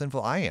you how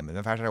sinful I am. And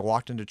in fact, I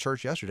walked into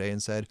church yesterday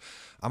and said,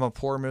 I'm a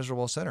poor,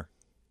 miserable sinner.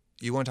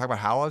 You want to talk about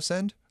how I've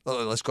sinned?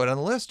 Let's go down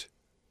the list.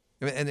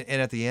 And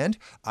at the end,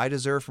 I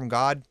deserve from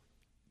God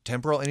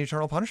temporal and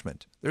eternal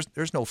punishment.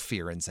 There's no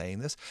fear in saying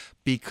this,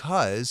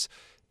 because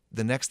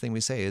the next thing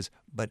we say is,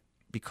 but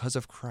because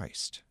of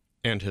Christ.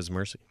 And his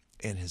mercy.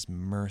 And his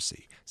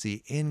mercy.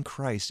 See, in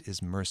Christ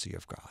is mercy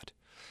of God.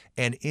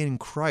 And in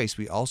Christ,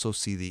 we also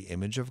see the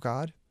image of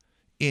God.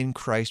 In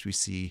Christ, we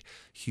see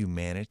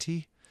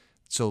humanity.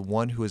 So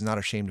one who is not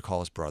ashamed to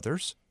call us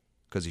brothers,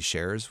 because he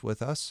shares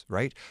with us,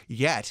 right?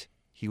 Yet,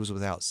 he was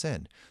without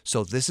sin.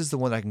 So this is the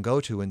one I can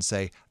go to and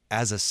say,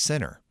 as a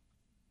sinner,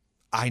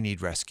 I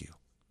need rescue.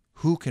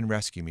 Who can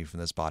rescue me from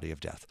this body of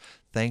death?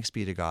 Thanks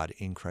be to God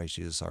in Christ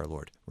Jesus our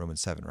Lord.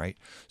 Romans 7, right?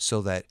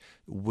 So that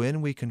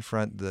when we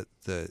confront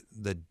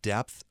the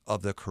depth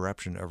of the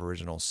corruption of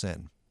original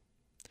sin,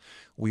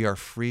 we are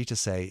free to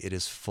say it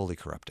is fully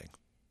corrupting,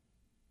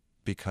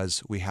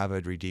 because we have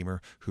a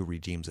Redeemer who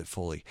redeems it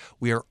fully.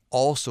 We are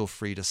also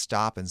free to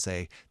stop and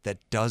say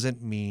that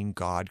doesn't mean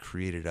God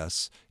created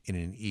us in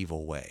an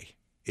evil way.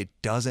 It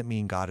doesn't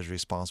mean God is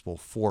responsible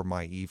for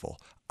my evil.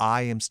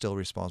 I am still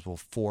responsible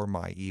for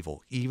my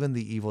evil. Even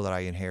the evil that I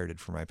inherited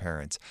from my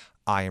parents,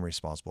 I am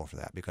responsible for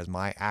that, because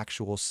my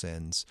actual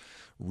sins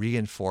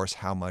reinforce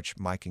how much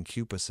my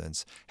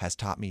concupiscence has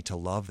taught me to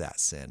love that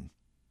sin,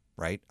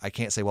 right? I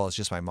can't say, well, it's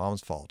just my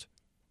mom's fault.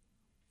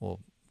 Well,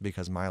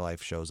 because my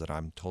life shows that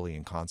I'm totally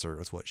in concert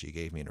with what she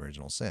gave me in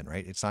original sin,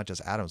 right? It's not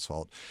just Adam's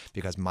fault,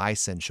 because my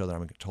sin showed that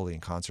I'm totally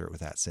in concert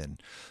with that sin.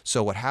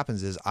 So what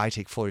happens is I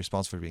take full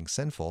responsibility for being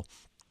sinful,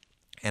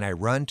 and I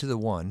run to the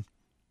one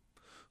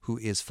who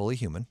is fully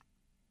human,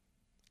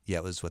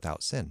 yet was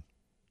without sin.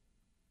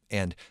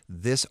 And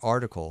this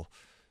article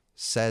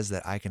says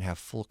that I can have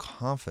full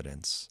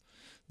confidence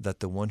that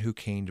the one who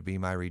came to be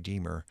my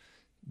Redeemer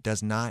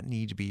does not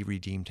need to be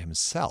redeemed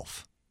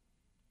himself.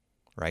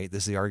 Right?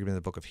 This is the argument in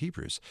the book of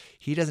Hebrews.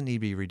 He doesn't need to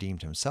be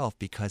redeemed himself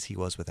because he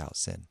was without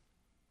sin,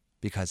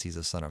 because he's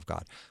a son of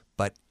God.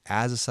 But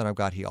as a son of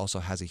God, he also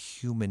has a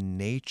human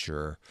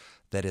nature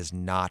that is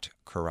not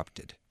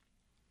corrupted.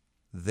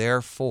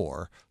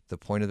 Therefore, the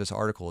point of this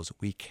article is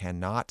we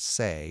cannot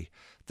say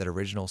that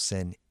original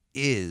sin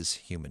is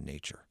human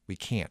nature. We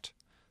can't,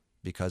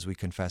 because we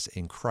confess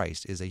in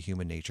Christ is a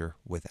human nature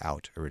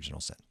without original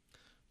sin.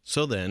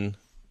 So then,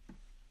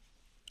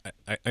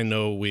 I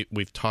know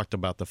we've talked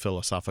about the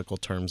philosophical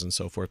terms and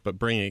so forth, but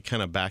bringing it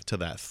kind of back to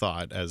that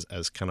thought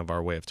as kind of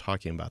our way of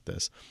talking about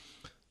this.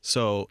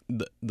 So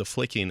the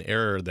flaking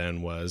error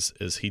then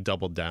is he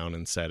doubled down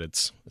and said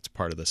it's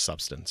part of the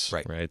substance,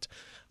 right?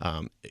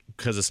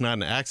 Because it's not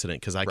an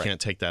accident, because I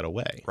can't take that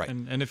away. Right.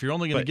 And if you're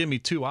only going to give me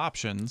two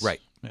options, right?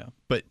 Yeah.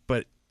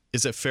 But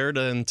is it fair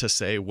then to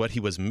say what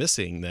he was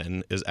missing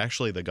then is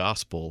actually the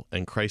gospel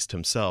and Christ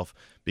himself,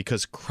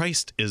 because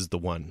Christ is the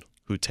one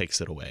who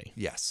takes it away?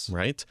 Yes.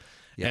 Right?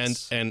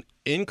 Yes. And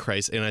in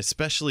Christ, and I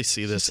especially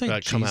see this Did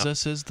you say come out.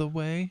 Jesus is the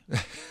way?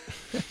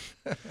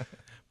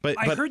 But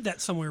I heard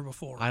that somewhere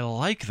before. I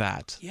like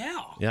that.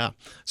 Yeah. Yeah.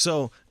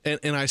 So, and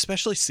I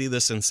especially see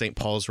this in St.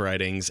 Paul's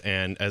writings,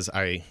 and as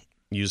I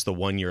use the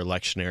 1-year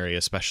lectionary,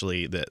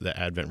 especially the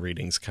Advent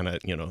readings, kind of,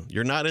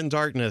 you're not in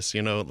darkness,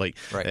 like,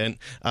 right.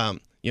 And,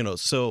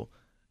 so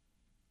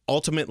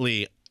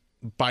ultimately,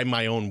 by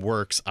my own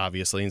works,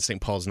 obviously, and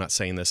St. Paul's not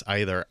saying this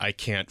either, I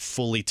can't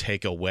fully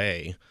take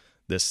away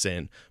this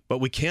sin, but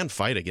we can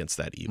fight against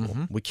that evil.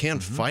 Mm-hmm. We can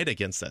fight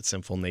against that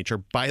sinful nature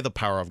by the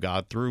power of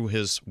God through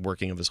his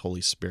working of his Holy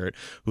Spirit,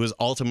 who is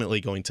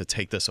ultimately going to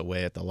take this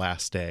away at the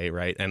last day,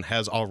 right? And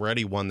has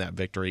already won that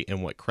victory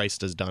in what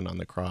Christ has done on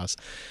the cross.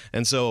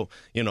 And so,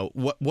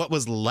 what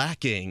was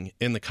lacking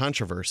in the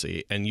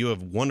controversy, and you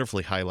have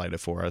wonderfully highlighted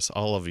for us,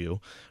 all of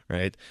you,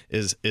 right,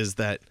 is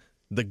that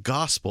the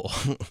gospel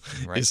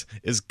right.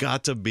 is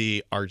got to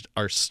be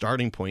our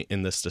starting point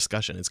in this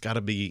discussion. It's got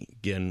to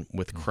begin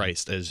with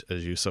Christ, as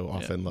you so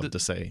often love to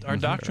say. Our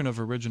doctrine of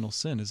original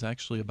sin is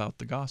actually about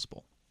the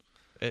gospel.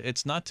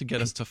 It's not to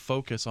get us to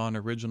focus on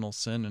original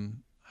sin and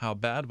how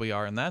bad we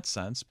are in that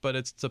sense, but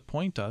it's to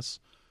point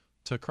us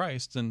to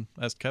Christ and,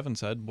 as Kevin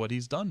said, what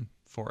he's done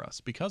for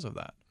us because of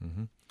that.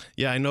 Mm-hmm.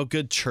 Yeah, I know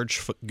good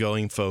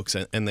church-going folks,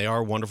 and they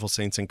are wonderful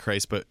saints in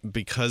Christ, but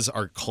because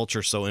our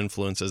culture so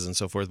influences and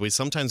so forth, we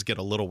sometimes get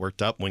a little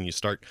worked up when you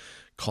start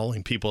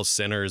calling people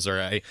sinners, or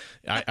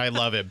I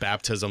love it,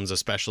 baptisms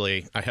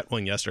especially. I had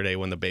one yesterday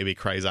when the baby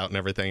cries out and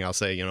everything. I'll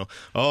say,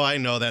 oh, I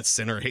know that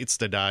sinner hates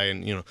to die,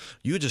 and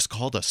you just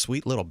called a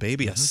sweet little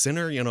baby a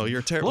sinner.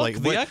 You're terrible.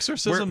 Look, the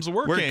exorcism's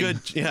working. We're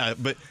good, yeah,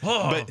 but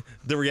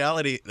the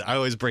reality, I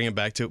always bring it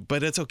back to,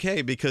 but it's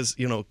okay, because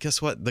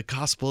guess what? The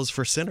gospel is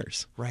for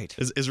sinners, right?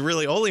 Is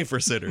really only for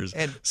sinners.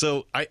 And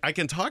so I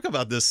can talk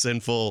about this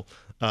sinful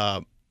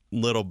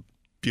little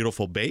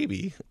beautiful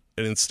baby,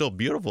 and it's still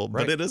beautiful,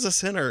 right. but it is a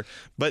sinner.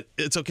 But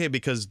it's okay,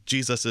 because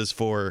Jesus is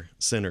for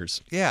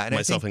sinners, yeah, and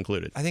myself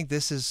included. I think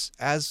this is,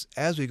 as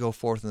we go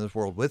forth in this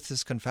world with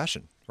this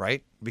confession,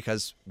 right?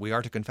 Because we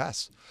are to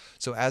confess.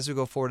 So as we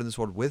go forward in this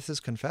world with this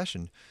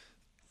confession,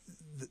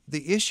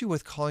 the issue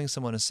with calling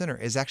someone a sinner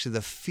is actually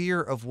the fear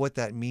of what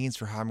that means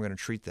for how I'm going to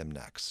treat them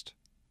next,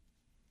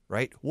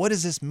 right? What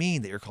does this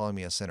mean that you're calling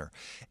me a sinner?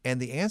 And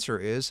the answer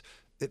is,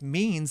 it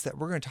means that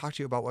we're going to talk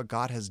to you about what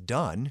God has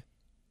done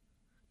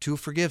to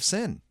forgive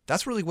sin.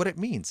 That's really what it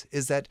means,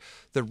 is that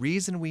the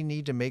reason we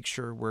need to make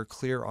sure we're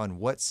clear on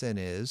what sin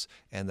is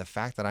and the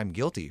fact that I'm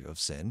guilty of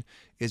sin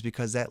is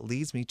because that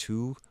leads me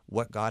to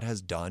what God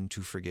has done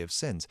to forgive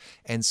sins.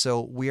 And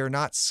so we are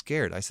not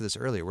scared. I said this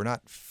earlier. We're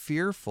not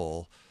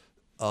fearful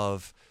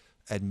of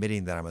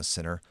admitting that I'm a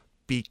sinner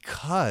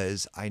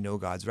because I know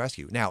God's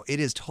rescue. Now, it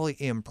is totally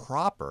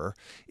improper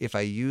if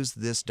I use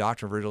this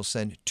doctrine of original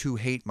sin to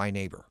hate my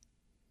neighbor.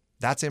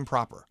 That's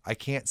improper. I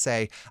can't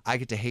say I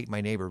get to hate my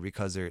neighbor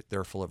because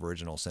they're full of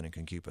original sin and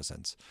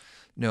concupiscence.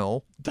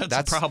 No,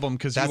 that's a problem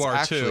because you are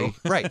actually, too.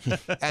 Right.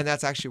 And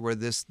that's actually where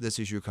this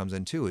issue comes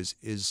in too,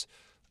 is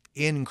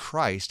in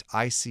Christ,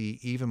 I see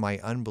even my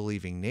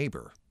unbelieving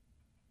neighbor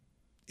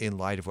in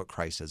light of what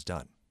Christ has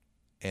done.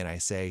 And I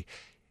say,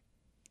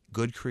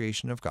 good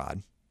creation of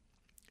God.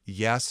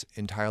 Yes,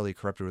 entirely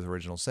corrupted with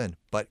original sin,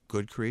 but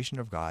good creation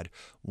of God,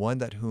 one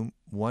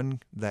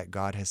that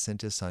God has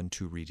sent his son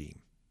to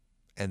redeem.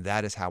 And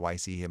that is how I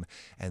see him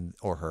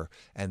or her,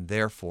 and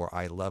therefore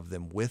I love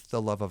them with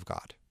the love of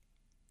God,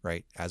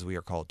 right? As we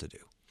are called to do.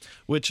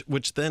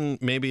 Which then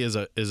maybe is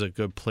a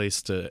good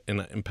place to,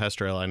 and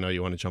Pastor L, I know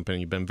you want to jump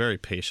in. You've been very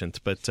patient,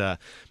 but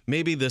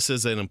maybe this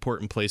is an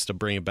important place to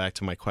bring it back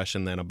to my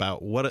question then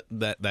about what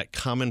that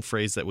common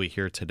phrase that we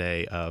hear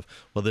today of,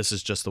 well, this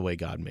is just the way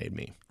God made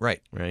me.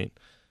 Right. Right.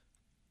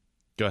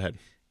 Go ahead.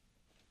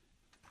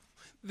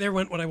 There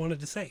went what I wanted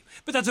to say,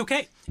 but that's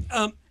okay.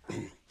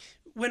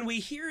 When we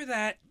hear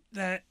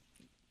that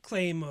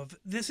claim of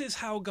this is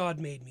how God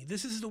made me,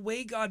 this is the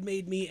way God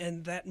made me,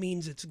 and that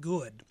means it's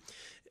good,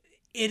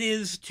 it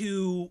is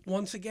to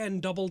once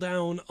again double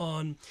down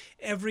on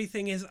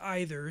everything is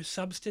either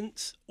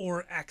substance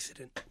or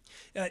accident.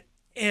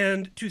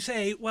 And to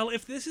say, well,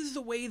 if this is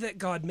the way that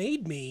God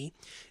made me,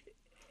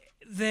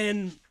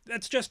 then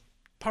that's just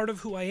part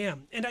of who I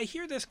am. And I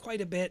hear this quite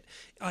a bit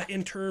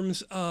in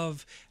terms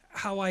of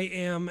how I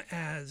am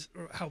as,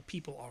 or how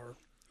people are,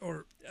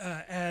 or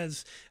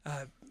as,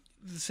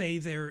 say,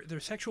 their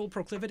sexual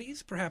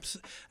proclivities. Perhaps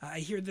I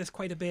hear this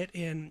quite a bit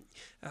in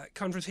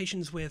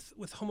conversations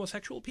with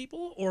homosexual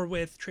people or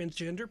with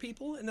transgender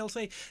people, and they'll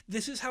say,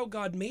 this is how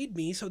God made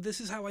me, so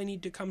this is how I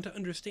need to come to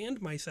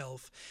understand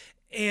myself.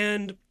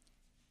 And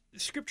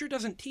Scripture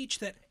doesn't teach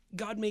that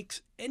God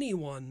makes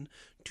anyone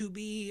to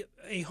be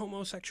a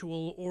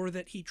homosexual or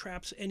that he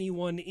traps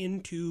anyone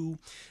into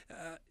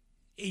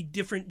a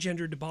different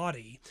gendered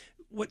body.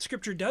 What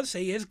Scripture does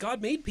say is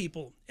God made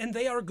people, and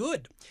they are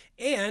good,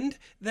 and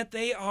that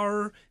they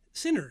are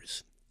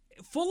sinners,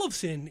 full of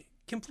sin,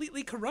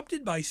 completely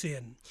corrupted by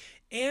sin,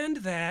 and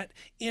that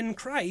in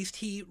Christ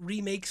he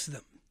remakes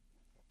them.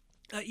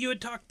 You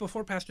had talked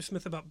before, Pastor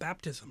Smith, about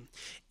baptism,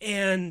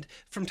 and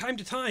from time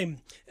to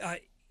time,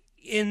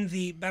 in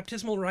the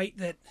baptismal rite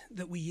that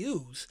we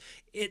use,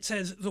 it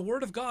says the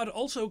Word of God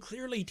also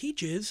clearly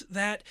teaches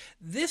that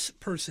this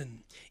person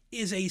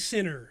is a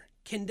sinner,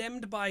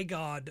 condemned by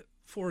God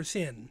for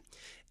sin.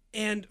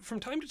 And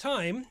from time to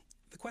time,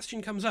 the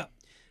question comes up,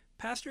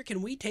 Pastor,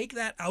 can we take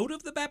that out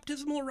of the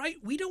baptismal rite?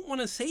 We don't want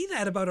to say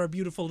that about our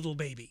beautiful little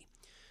baby.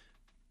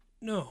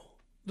 No,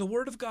 the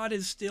Word of God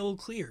is still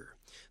clear.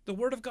 The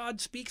Word of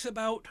God speaks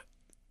about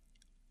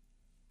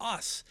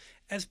us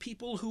as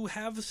people who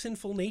have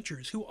sinful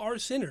natures, who are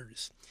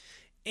sinners.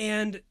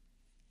 And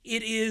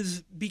it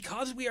is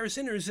because we are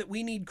sinners that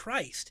we need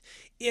Christ.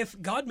 If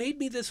God made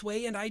me this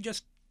way and I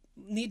just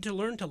need to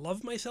learn to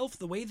love myself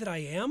the way that I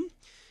am,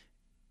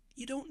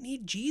 you don't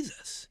need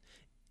Jesus.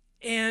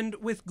 And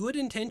with good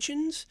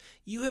intentions,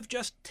 you have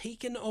just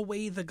taken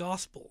away the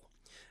gospel.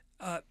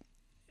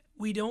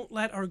 We don't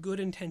let our good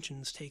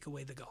intentions take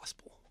away the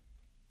gospel.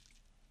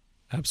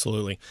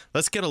 Absolutely.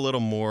 Let's get a little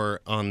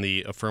more on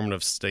the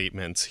affirmative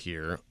statements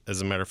here.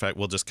 As a matter of fact,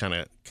 we'll just kind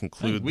of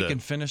conclude. We can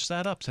finish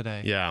that up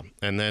today. Yeah.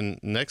 And then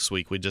next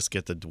week, we just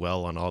get to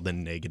dwell on all the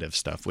negative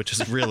stuff, which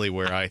is really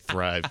where I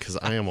thrive because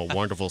I am a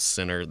wonderful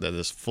sinner that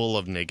is full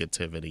of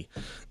negativity.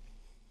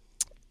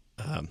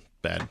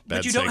 Bad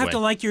But you segue. don't have to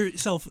like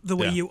yourself the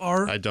way you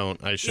are. I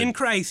don't. I should. In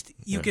Christ,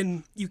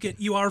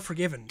 you are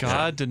forgiven.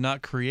 God did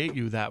not create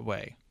you that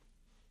way.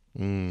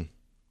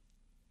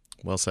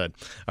 Well said.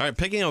 All right,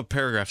 picking up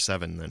paragraph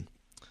 7 then.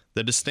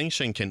 The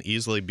distinction can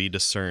easily be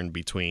discerned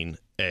between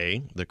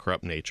A, the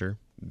corrupt nature,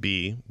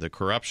 B, the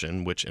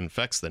corruption which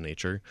infects the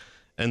nature,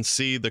 and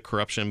C, the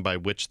corruption by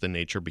which the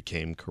nature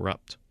became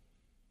corrupt.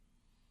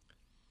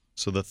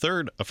 So the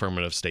third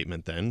affirmative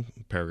statement then,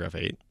 paragraph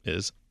 8,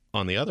 is,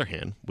 on the other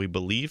hand, we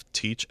believe,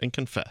 teach, and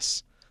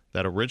confess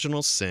that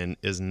original sin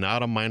is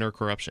not a minor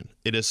corruption.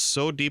 It is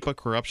so deep a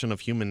corruption of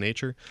human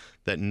nature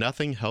that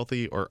nothing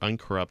healthy or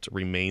uncorrupt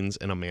remains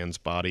in a man's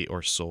body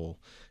or soul,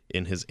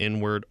 in his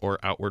inward or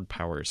outward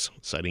powers,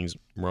 citing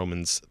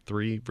Romans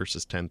 3,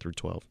 verses 10 through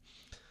 12.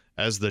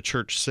 As the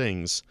church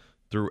sings,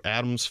 Through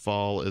Adam's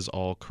fall is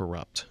all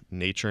corrupt,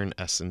 nature and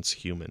essence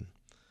human.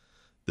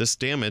 This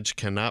damage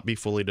cannot be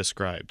fully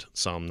described,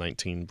 Psalm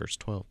 19, verse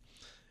 12.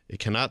 It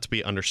cannot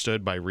be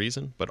understood by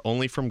reason, but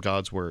only from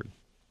God's word.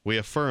 We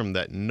affirm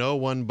that no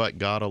one but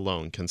God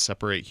alone can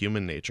separate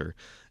human nature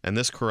and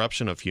this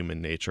corruption of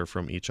human nature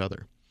from each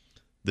other.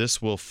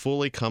 This will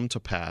fully come to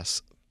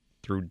pass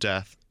through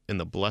death in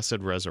the blessed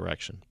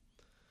resurrection.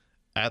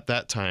 At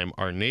that time,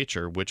 our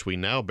nature, which we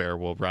now bear,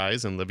 will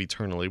rise and live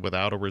eternally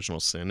without original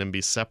sin and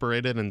be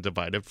separated and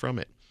divided from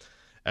it.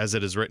 As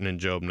it is written in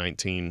Job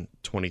 19,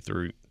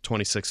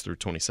 26 through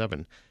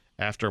 27,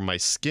 after my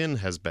skin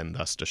has been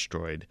thus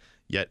destroyed,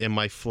 yet in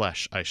my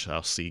flesh I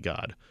shall see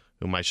God,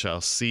 whom I shall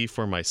see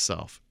for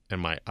myself,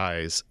 and my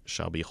eyes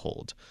shall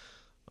behold.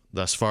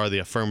 Thus far, the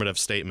affirmative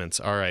statements.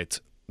 All right,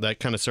 that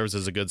kind of serves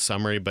as a good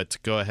summary, but to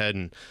go ahead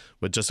and,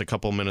 with just a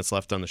couple minutes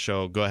left on the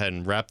show, go ahead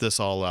and wrap this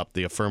all up,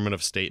 the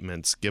affirmative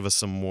statements. Give us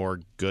some more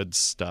good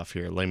stuff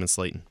here. Layman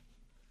Slayton.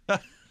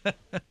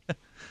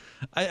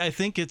 I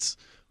think it's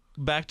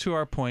back to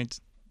our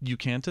point, you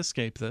can't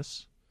escape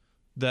this.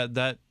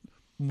 That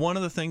one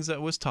of the things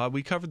that was taught,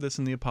 we covered this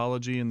in the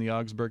Apology and the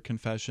Augsburg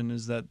Confession,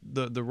 is that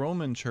the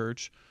Roman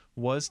Church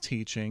was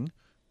teaching,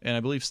 and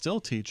I believe still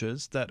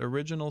teaches, that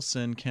original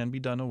sin can be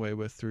done away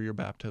with through your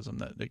baptism,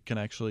 that it can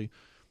actually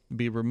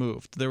be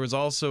removed. There was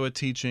also a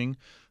teaching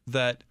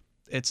that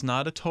it's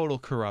not a total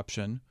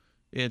corruption.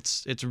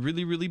 It's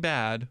really, really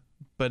bad,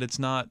 but it's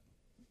not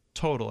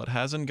total. It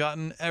hasn't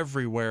gotten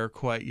everywhere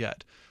quite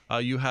yet.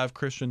 You have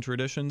Christian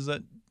traditions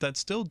that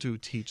still do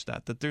teach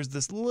that there's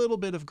this little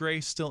bit of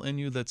grace still in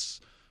you that's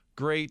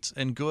great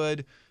and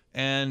good,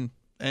 and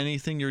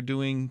anything you're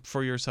doing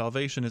for your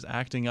salvation is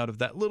acting out of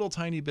that little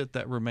tiny bit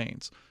that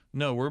remains.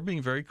 No, we're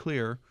being very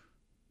clear.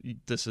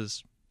 This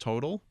is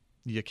total.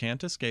 You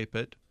can't escape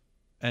it.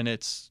 And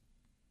it's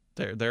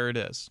there it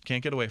is.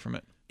 Can't get away from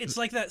it. It's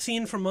like that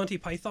scene from Monty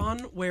Python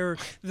where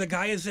the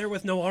guy is there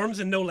with no arms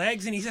and no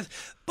legs, and he says,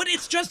 "But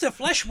it's just a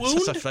flesh wound."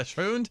 It's just a flesh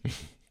wound.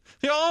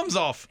 The arm's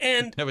off.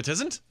 And no, it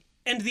isn't.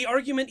 And the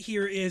argument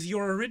here is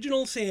your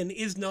original sin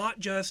is not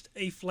just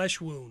a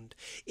flesh wound.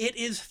 It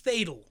is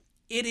fatal.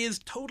 It is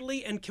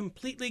totally and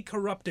completely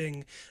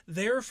corrupting.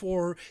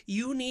 Therefore,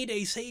 you need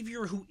a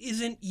savior who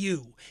isn't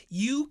you.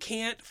 You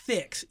can't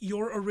fix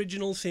your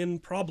original sin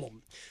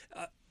problem.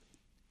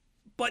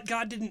 But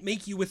God didn't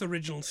make you with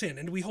original sin,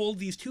 and we hold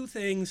these two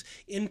things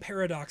in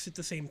paradox at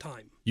the same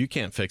time. You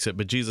can't fix it,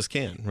 but Jesus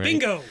can, right?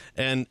 Bingo!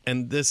 And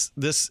this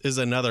is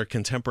another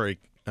contemporary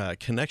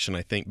connection,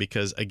 I think,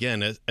 because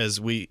again,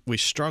 as we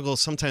struggle,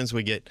 sometimes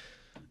we get,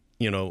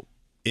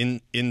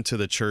 into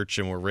the church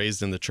and we're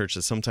raised in the church,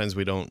 that sometimes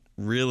we don't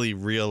really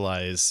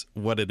realize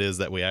what it is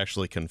that we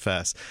actually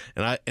confess.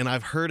 And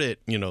I've heard it,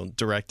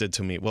 directed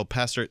to me. Well,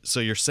 Pastor, so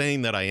you're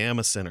saying that I am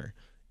a sinner?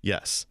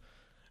 Yes.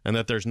 And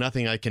that there's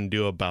nothing I can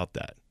do about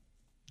that?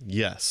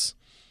 Yes.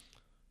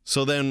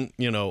 So then,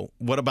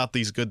 what about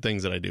these good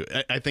things that I do?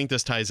 I think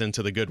this ties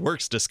into the good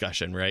works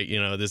discussion, right?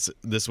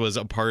 This was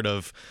a part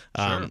of,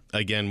 Sure.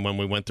 Again, when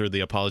we went through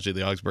the Apology of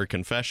the Augsburg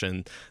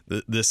Confession,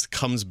 this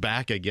comes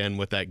back again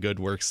with that good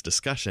works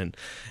discussion.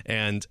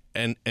 And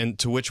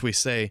to which we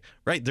say,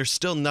 right, there's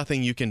still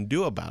nothing you can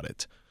do about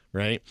it,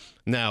 right?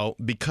 Now,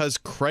 because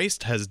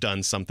Christ has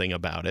done something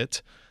about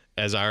it,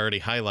 as I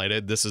already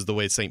highlighted, this is the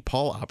way St.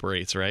 Paul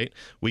operates, right?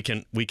 We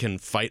can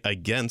fight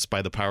against,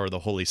 by the power of the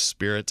Holy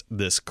Spirit,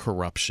 this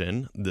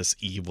corruption, this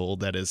evil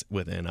that is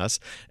within us,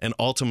 and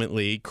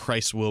ultimately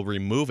Christ will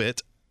remove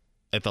it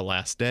at the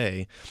last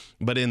day.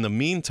 But in the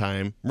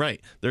meantime,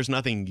 right, there's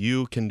nothing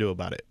you can do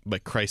about it,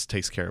 but Christ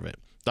takes care of it.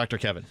 Dr.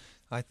 Kevin.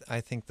 I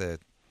think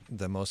that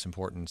the most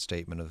important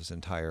statement of this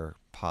entire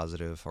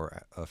positive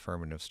or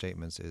affirmative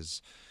statements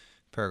is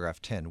paragraph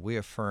 10. We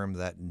affirm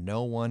that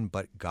no one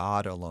but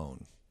God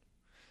alone.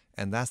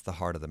 And that's the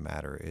heart of the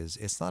matter. Is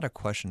it's not a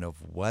question of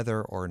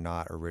whether or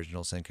not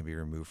original sin can be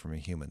removed from a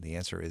human. The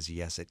answer is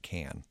yes, it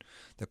can.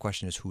 The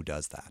question is who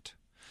does that?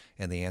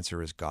 And the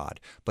answer is God.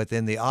 But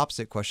then the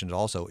opposite question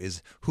also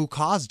is who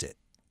caused it?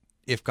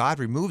 If God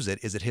removes it,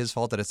 is it his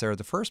fault that it's there in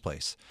the first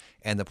place?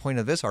 And the point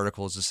of this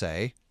article is to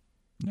say,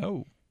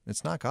 no,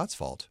 it's not God's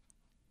fault.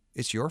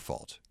 It's your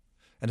fault.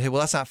 And they say,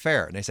 well, that's not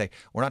fair. And they say,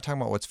 we're not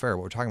talking about what's fair.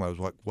 What we're talking about is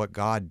what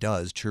God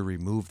does to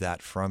remove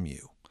that from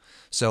you.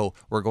 So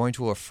we're going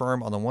to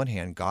affirm, on the one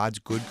hand, God's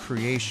good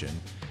creation,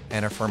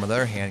 and affirm, on the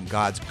other hand,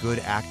 God's good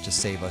act to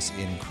save us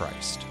in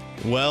Christ.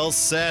 Well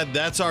said.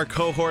 That's our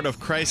cohort of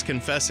Christ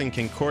Confessing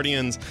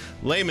Concordians,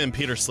 Layman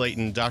Peter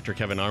Slayton, Dr.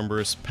 Kevin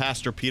Armbruster,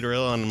 Pastor Peter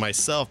Ill, and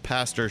myself,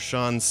 Pastor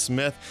Sean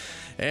Smith.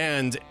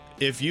 And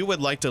if you would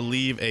like to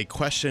leave a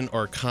question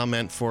or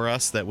comment for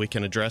us that we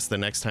can address the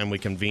next time we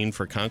convene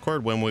for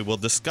Concord, when we will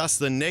discuss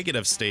the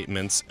negative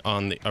statements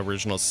on the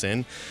original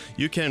sin,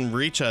 you can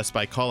reach us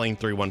by calling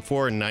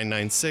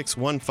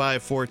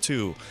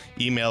 314-996-1542.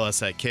 Email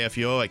us at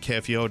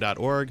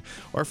kfuo@kfuo.org,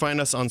 or find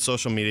us on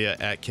social media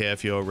at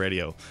KFUO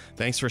Radio.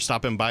 Thanks for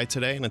stopping by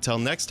today, and until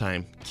next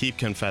time, keep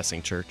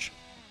confessing, church.